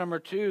chapter number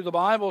 2, the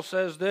Bible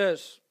says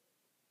this.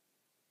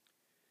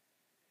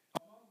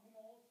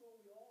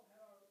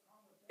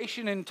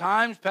 In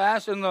times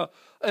past, in the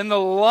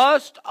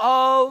lust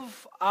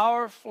of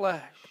our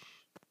flesh,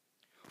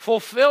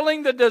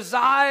 fulfilling the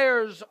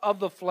desires of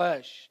the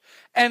flesh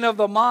and of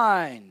the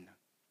mind.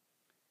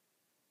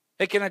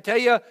 Hey, can I tell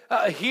you,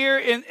 here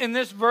in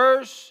this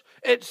verse,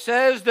 it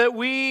says that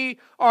we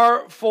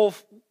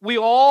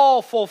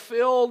all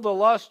fulfill the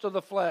lust of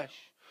the flesh,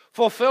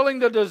 fulfilling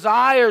the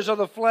desires of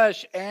the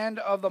flesh and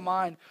of the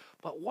mind.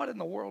 But what in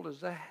the world is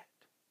that?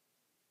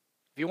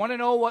 If you want to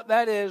know what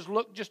that is,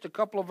 look just a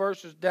couple of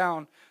verses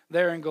down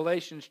there in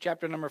Galatians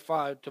chapter number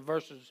 5 to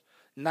verses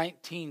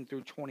 19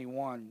 through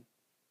 21.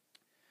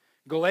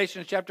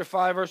 Galatians chapter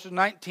 5 verses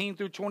 19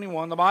 through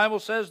 21. The Bible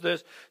says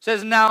this. It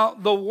says, now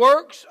the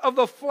works of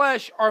the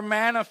flesh are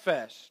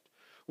manifest,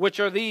 which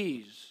are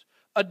these: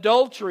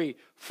 adultery,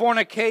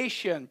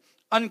 fornication,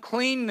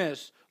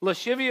 uncleanness,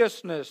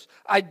 lasciviousness,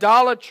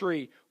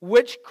 idolatry,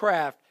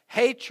 witchcraft,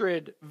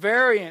 hatred,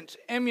 variance,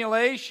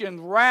 emulation,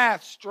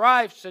 wrath,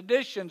 strife,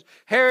 seditions,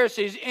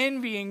 heresies,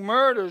 envying,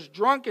 murders,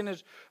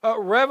 drunkenness,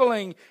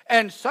 reveling,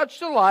 and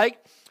such the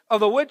like, of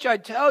the which I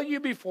tell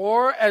you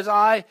before, as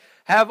I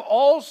have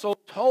also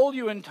told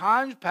you in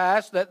times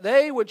past, that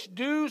they which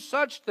do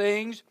such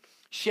things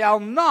shall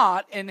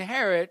not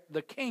inherit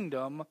the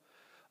kingdom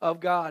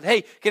of God.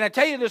 Hey, can I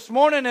tell you this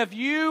morning, if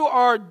you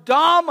are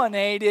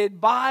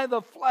dominated by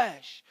the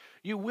flesh,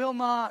 you will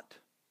not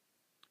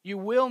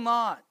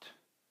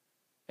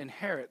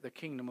inherit the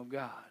kingdom of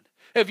God.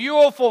 If you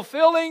are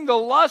fulfilling the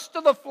lust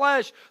of the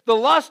flesh, the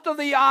lust of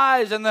the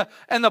eyes, and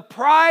the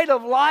pride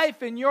of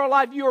life in your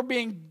life, you are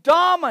being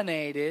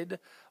dominated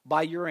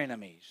by your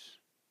enemies.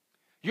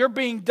 You're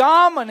being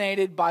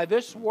dominated by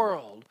this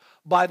world,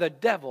 by the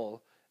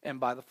devil, and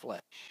by the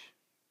flesh.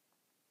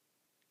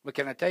 But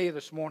can I tell you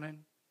this morning,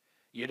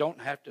 you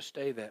don't have to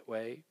stay that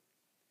way.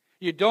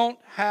 You don't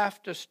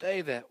have to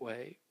stay that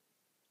way.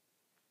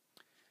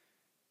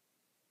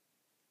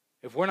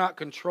 If we're not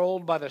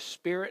controlled by the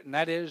Spirit, and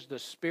that is the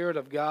Spirit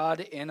of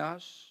God in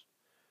us,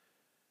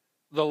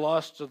 the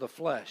lusts of the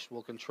flesh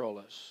will control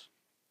us.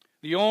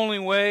 The only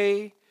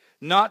way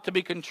not to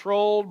be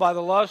controlled by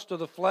the lust of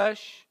the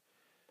flesh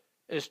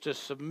is to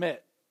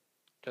submit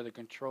to the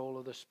control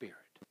of the Spirit.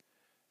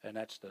 And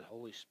that's the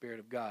Holy Spirit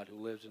of God who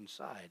lives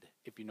inside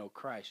if you know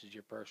Christ as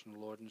your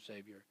personal Lord and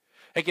Savior.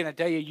 Hey, can I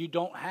tell you, you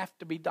don't have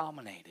to be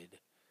dominated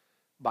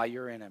by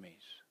your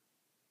enemies.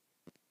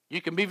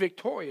 You can be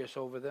victorious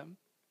over them.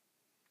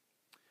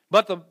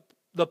 But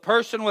the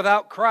person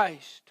without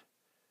Christ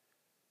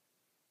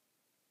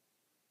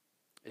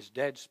is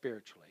dead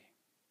spiritually.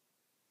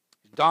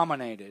 He's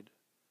dominated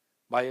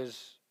by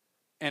his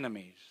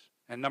enemies.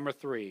 And number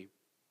 3,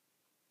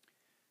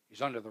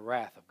 he's under the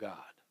wrath of God.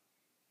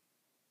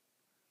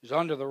 He's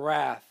under the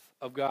wrath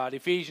of God.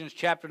 Ephesians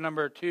chapter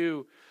number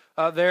 2,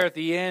 there at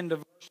the end of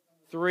verse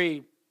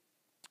 3,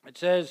 it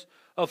says,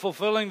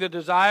 fulfilling the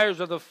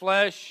desires of the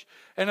flesh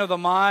and of the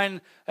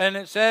mind. And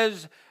it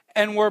says,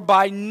 and were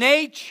by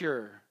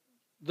nature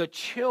the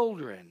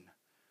children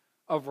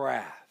of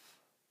wrath.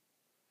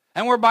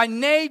 And we're by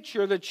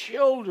nature the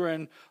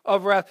children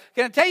of wrath.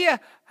 Can I tell you,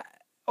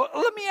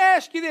 let me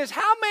ask you this.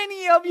 How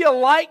many of you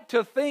like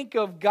to think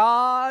of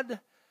God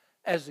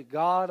as a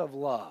God of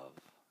love?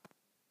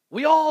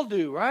 We all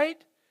do, right?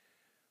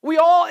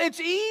 It's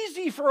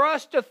easy for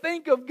us to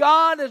think of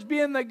God as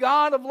being the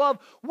God of love.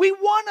 We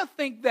want to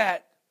think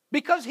that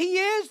because He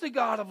is the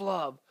God of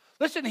love.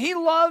 Listen, He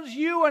loves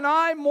you and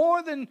I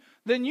more than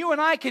you and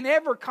I can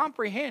ever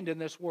comprehend in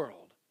this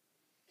world.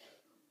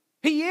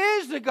 He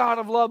is the God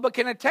of love. But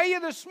can I tell you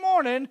this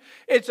morning,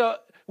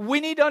 we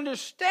need to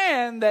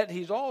understand that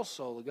He's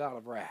also the God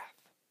of wrath.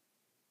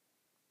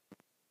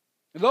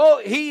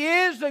 Though He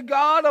is the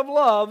God of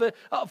love,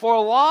 for a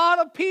lot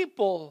of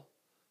people,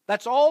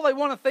 that's all they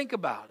want to think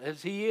about,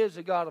 is He is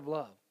the God of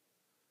love.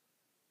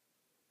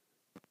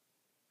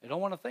 They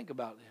don't want to think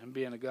about Him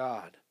being a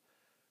God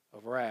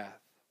of wrath.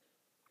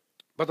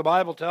 But the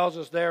Bible tells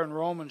us there in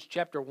Romans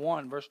chapter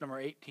 1, verse number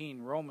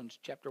 18. Romans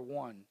chapter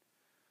 1,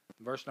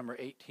 verse number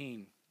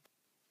 18.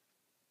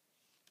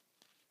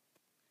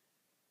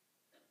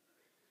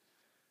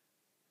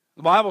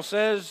 The Bible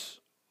says,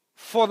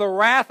 for the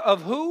wrath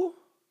of who?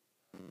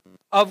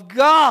 Of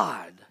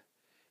God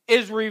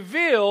is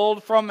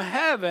revealed from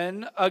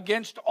heaven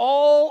against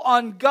all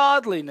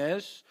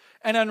ungodliness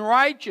and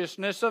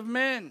unrighteousness of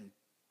men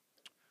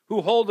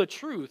who hold the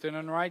truth in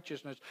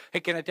unrighteousness. Hey,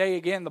 can I tell you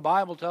again, the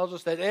Bible tells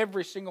us that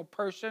every single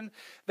person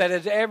that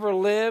has ever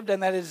lived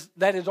and that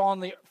is on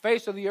the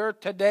face of the earth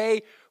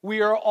today,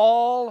 we are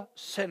all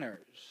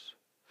sinners.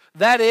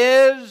 That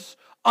is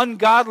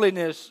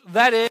ungodliness.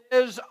 That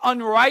is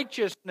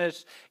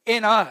unrighteousness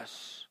in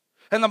us.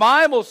 And the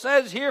Bible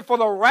says here, for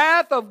the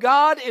wrath of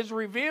God is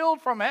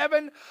revealed from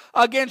heaven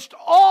against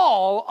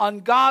all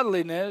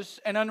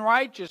ungodliness and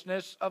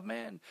unrighteousness of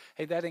men.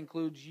 Hey, that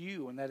includes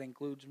you and that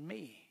includes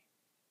me.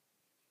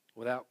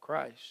 Without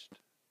Christ.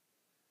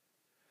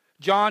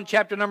 John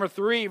chapter number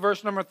 3,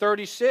 verse number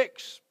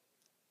 36.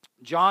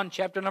 John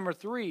chapter number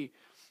 3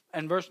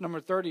 and verse number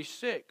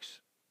 36.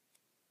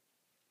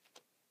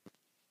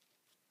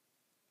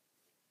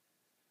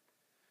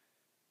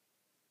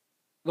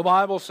 The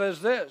Bible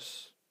says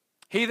this.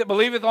 He that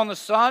believeth on the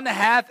Son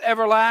hath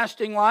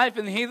everlasting life,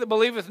 and he that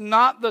believeth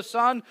not the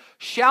Son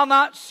shall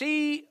not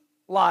see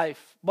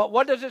life. But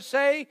what does it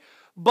say?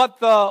 But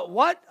the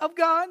what of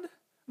God?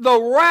 The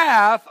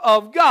wrath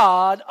of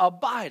God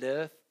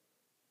abideth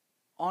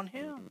on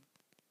him.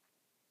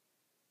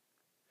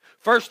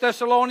 1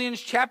 Thessalonians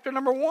chapter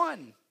number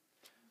 1.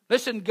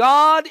 Listen,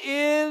 God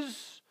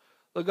is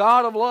the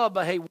God of love,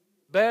 but hey, we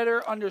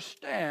better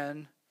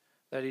understand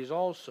that He's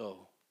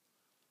also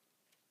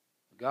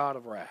the God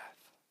of wrath.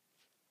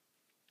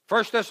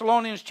 1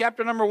 Thessalonians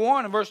chapter number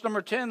 1 and verse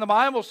number 10, the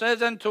Bible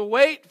says, and to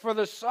wait for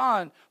the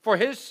Son, for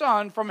His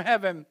Son from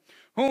heaven,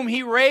 whom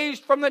He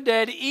raised from the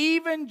dead,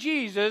 even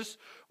Jesus,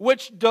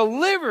 which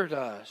delivered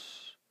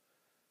us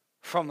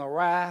from the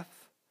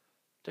wrath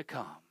to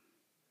come.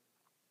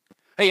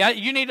 Hey,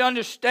 you need to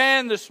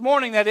understand this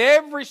morning that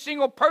every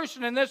single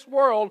person in this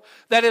world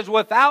that is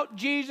without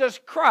Jesus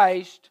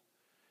Christ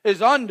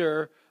is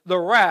under the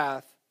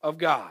wrath of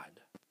God.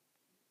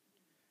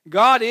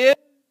 God is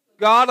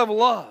God of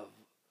love,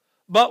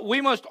 but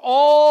we must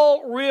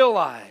all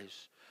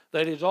realize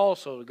that He's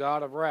also the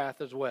God of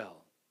wrath as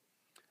well.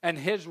 And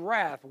His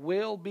wrath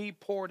will be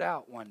poured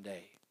out one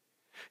day.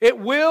 It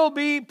will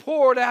be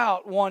poured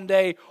out one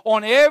day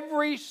on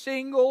every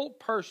single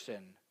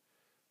person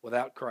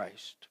without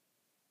Christ.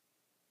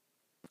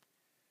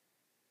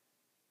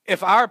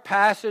 If our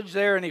passage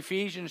there in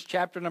Ephesians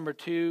chapter number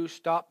 2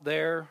 stopped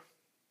there,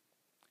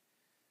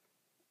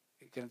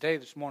 I can tell you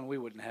this morning we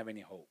wouldn't have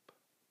any hope.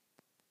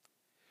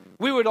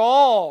 We would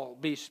all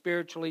be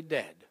spiritually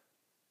dead.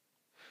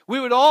 We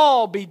would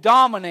all be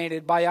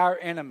dominated by our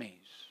enemies.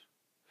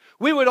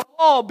 We would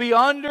all be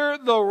under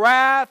the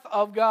wrath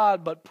of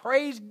God. But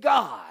praise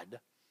God,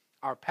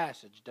 our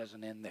passage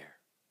doesn't end there.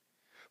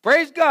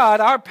 Praise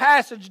God, our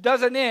passage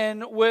doesn't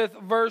end with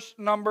verse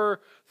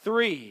number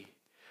 3.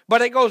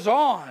 But it goes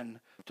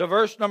on to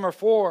verse number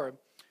 4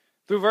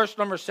 through verse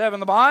number 7.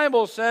 The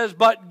Bible says,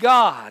 but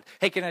God.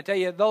 Hey, can I tell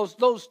you,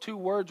 those two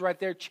words right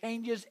there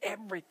changes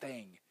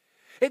everything.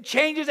 It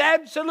changes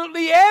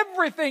absolutely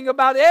everything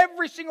about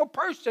every single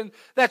person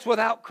that's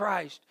without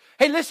Christ.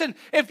 Hey, listen,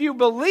 if you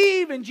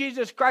believe in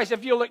Jesus Christ,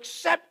 if you'll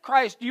accept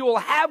Christ, you will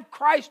have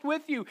Christ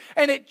with you.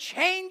 And it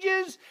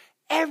changes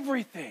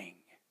everything.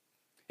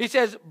 He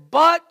says,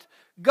 but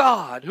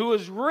God, who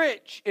is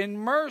rich in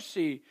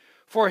mercy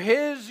for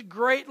His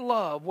great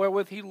love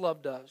wherewith He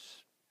loved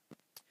us,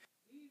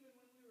 even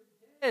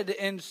when we were dead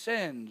in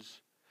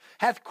sins,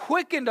 hath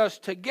quickened us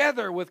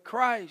together with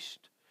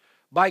Christ.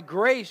 By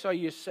grace are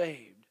you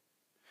saved,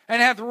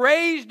 and hath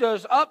raised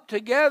us up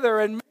together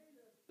and made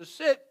us to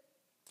sit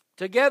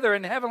together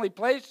in heavenly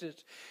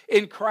places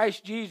in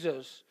Christ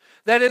Jesus,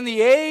 that in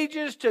the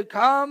ages to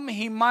come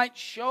He might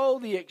show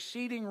the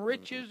exceeding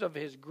riches of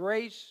His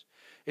grace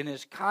in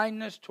His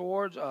kindness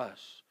towards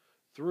us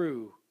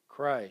through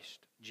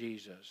Christ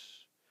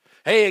Jesus.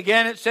 Hey,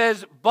 again it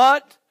says,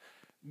 but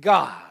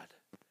God,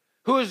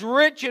 who is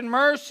rich in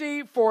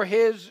mercy for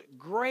His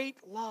great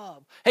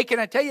love. Hey, can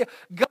I tell you,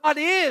 God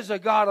is a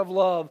God of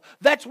love.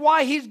 That's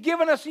why He's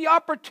given us the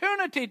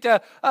opportunity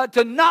to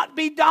not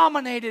be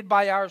dominated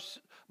by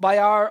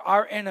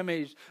our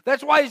enemies.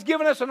 That's why He's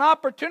given us an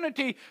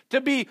opportunity to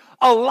be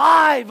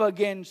alive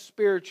again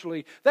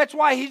spiritually. That's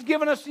why He's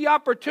given us the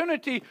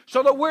opportunity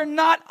so that we're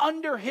not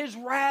under His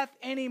wrath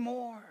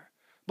anymore.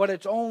 But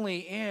it's only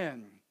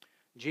in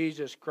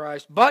Jesus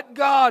Christ. But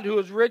God, who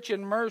is rich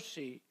in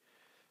mercy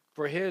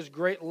for His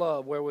great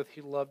love wherewith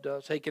He loved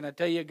us. Hey, can I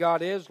tell you,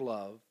 God is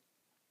love.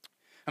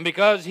 And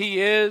because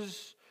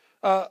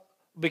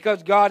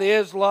God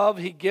is love,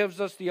 He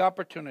gives us the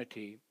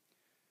opportunity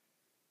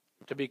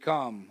to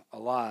become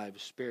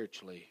alive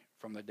spiritually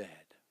from the dead.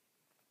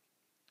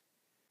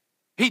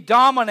 He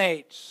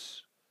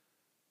dominates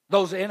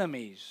those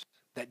enemies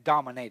that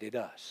dominated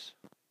us.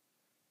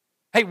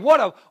 Hey, what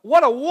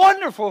a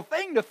wonderful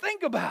thing to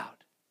think about.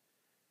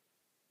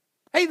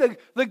 Hey,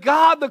 the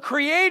God, the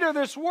creator of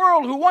this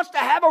world, who wants to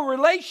have a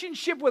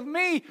relationship with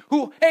me,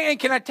 and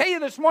can I tell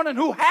you this morning,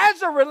 who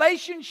has a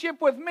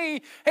relationship with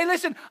me, hey,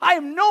 listen, I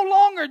am no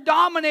longer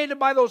dominated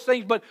by those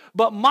things,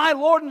 but my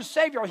Lord and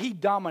Savior, He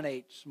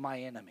dominates my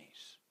enemies.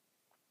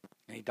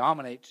 And He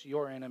dominates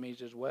your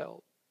enemies as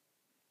well.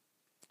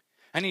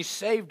 And He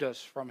saved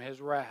us from His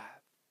wrath.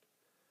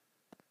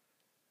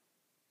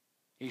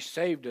 He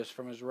saved us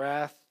from His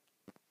wrath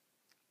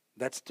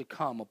that's to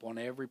come upon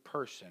every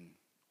person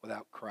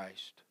without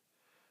Christ.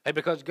 Hey,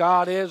 because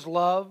God is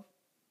love,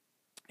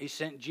 He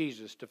sent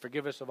Jesus to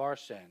forgive us of our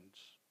sins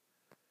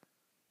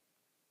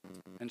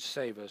and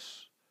save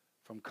us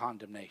from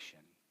condemnation.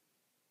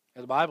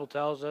 And the Bible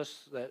tells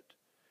us that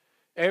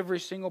every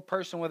single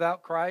person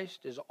without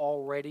Christ is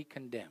already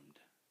condemned.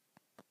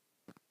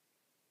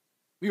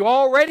 You're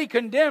already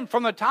condemned.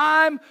 From the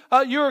time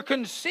you're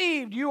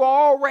conceived, you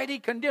are already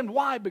condemned.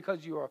 Why?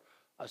 Because you're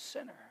a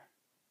sinner.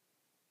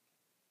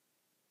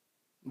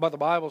 But the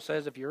Bible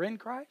says if you're in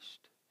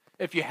Christ,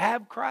 if you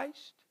have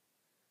Christ,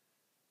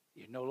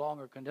 you're no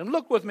longer condemned.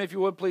 Look with me, if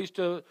you would, please,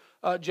 to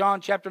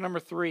John chapter number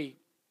 3.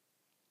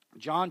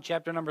 John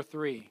chapter number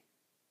 3.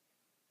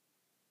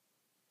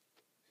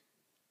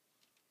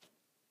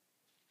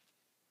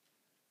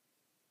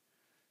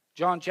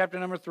 John chapter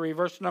number 3,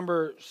 verse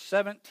number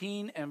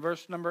 17 and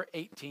verse number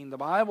 18. The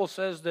Bible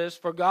says this,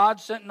 "For God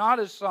sent not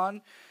His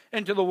Son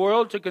into the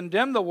world to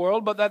condemn the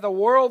world, but that the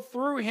world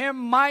through Him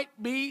might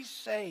be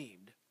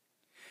saved.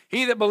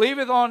 He that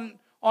believeth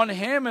on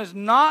Him is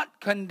not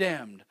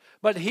condemned,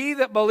 but he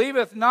that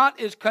believeth not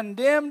is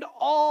condemned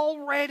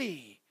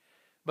already,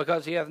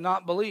 because he hath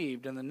not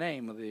believed in the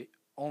name of the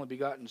only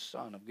begotten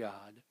Son of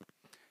God."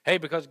 Hey,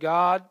 because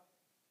God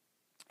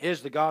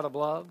is the God of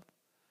love,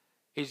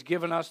 He's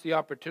given us the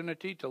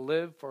opportunity to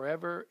live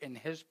forever in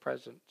His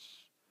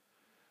presence.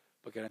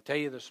 But can I tell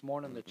you this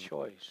morning, the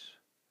choice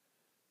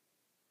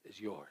is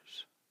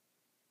yours.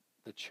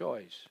 The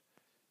choice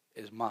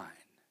is mine.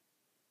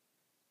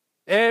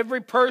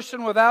 Every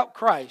person without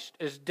Christ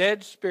is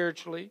dead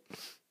spiritually.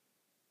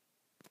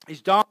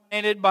 He's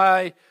dominated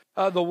by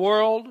the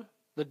world,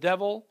 the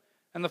devil,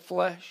 and the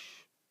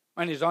flesh,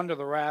 and he's under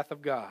the wrath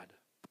of God.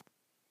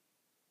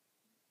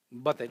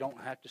 But they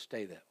don't have to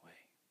stay that way.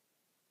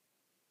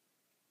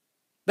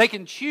 They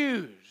can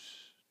choose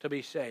to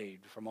be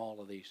saved from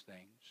all of these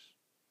things.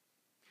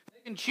 They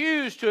can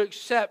choose to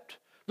accept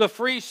the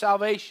free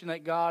salvation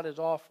that God is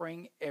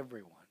offering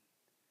everyone.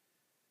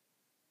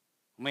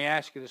 Let me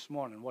ask you this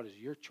morning, what is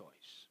your choice?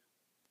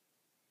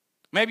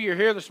 Maybe you're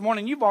here this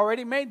morning, you've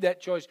already made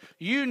that choice.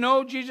 You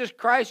know Jesus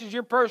Christ is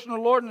your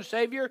personal Lord and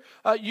Savior.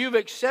 You've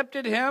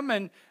accepted Him,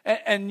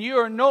 and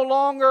you're no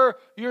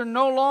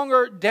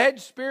longer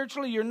dead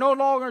spiritually. You're no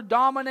longer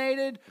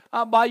dominated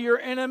by your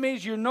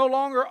enemies. You're no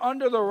longer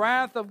under the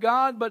wrath of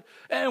God.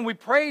 And we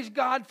praise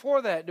God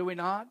for that, do we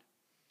not?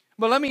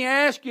 But let me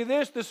ask you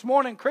this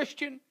morning,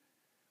 Christian.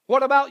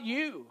 What about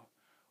you?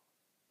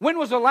 When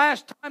was the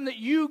last time that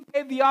you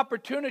gave the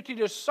opportunity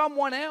to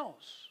someone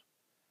else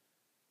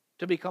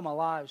to become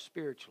alive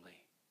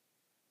spiritually?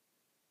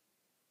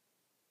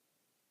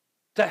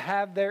 To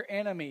have their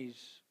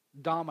enemies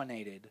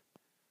dominated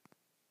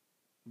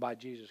by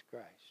Jesus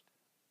Christ.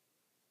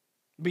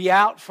 Be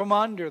out from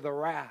under the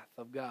wrath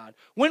of God.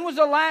 When was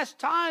the last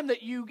time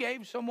that you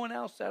gave someone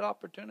else that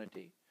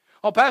opportunity?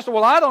 Oh, Pastor,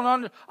 well, I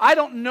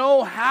don't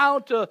know how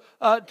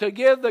to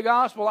give the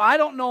gospel. I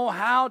don't know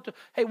how to.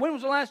 Hey, when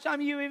was the last time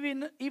you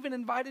even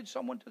invited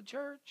someone to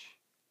church?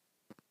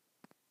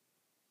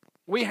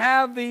 We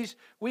have these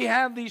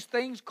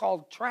things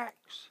called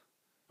tracts,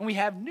 and we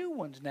have new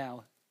ones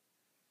now.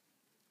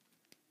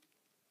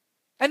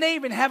 And they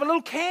even have a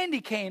little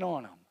candy cane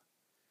on them.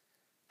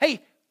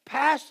 Hey,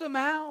 pass them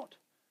out.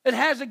 It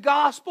has a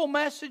gospel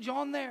message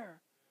on there.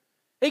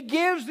 It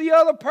gives the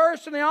other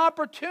person the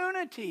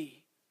opportunity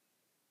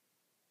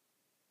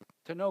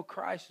to know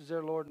Christ as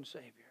their Lord and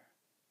Savior.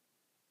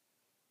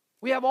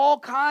 We have all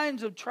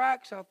kinds of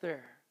tracts out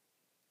there.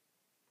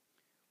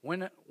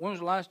 When was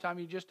the last time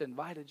you just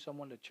invited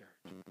someone to church?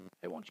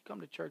 Hey, why don't you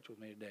come to church with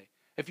me today?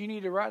 If you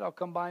need a ride, I'll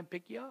come by and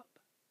pick you up.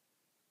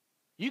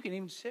 You can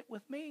even sit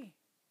with me.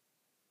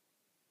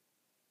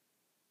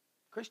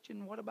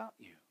 Christian, what about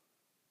you?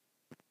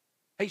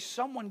 Hey,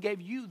 someone gave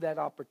you that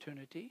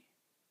opportunity.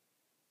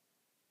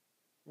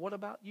 What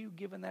about you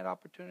giving that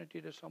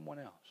opportunity to someone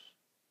else?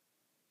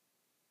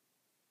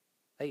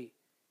 Hey,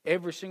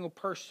 every single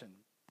person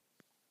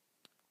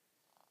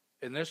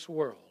in this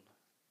world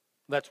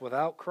that's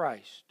without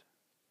Christ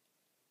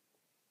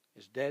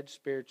is dead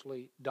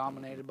spiritually,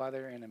 dominated by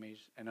their enemies,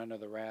 and under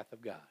the wrath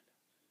of God.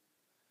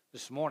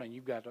 This morning,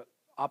 you've got an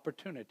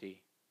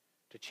opportunity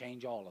to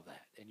change all of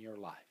that in your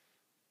life.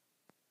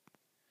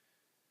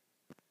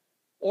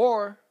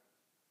 Or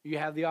you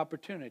have the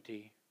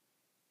opportunity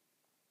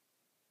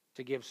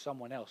to give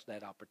someone else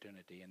that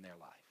opportunity in their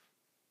life.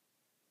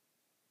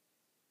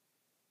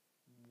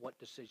 what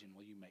decision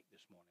will you make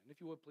this morning? If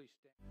you would please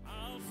stand.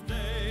 I'll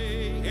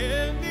stay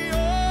in the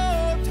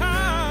old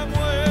time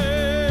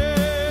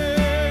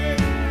way,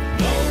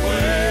 the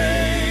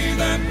way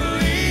that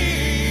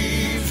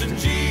believes in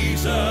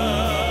Jesus,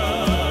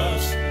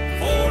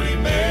 for He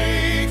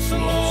makes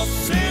lost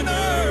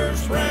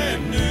sinners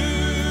brand new,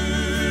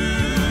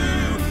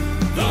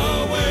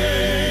 the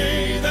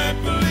way that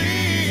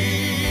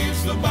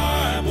believes the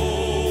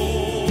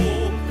Bible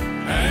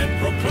and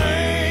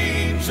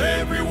proclaims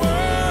every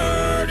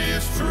word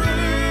is true.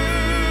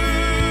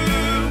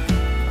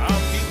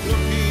 I'll keep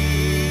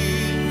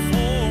looking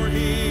for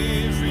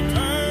His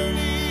returning.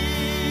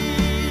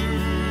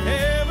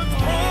 Heaven's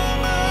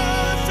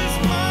promise is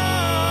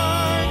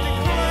mine to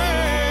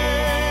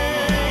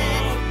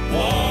claim.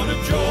 What a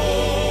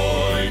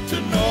joy to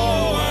know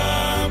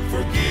I'm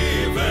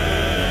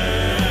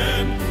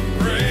forgiven.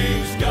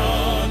 Praise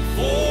God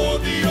for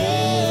the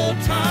old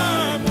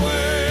time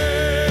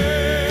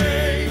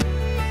way.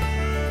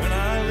 When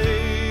I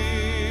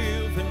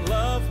live and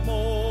love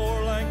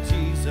more like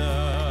Jesus,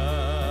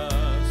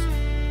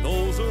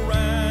 those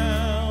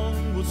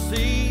around will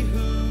see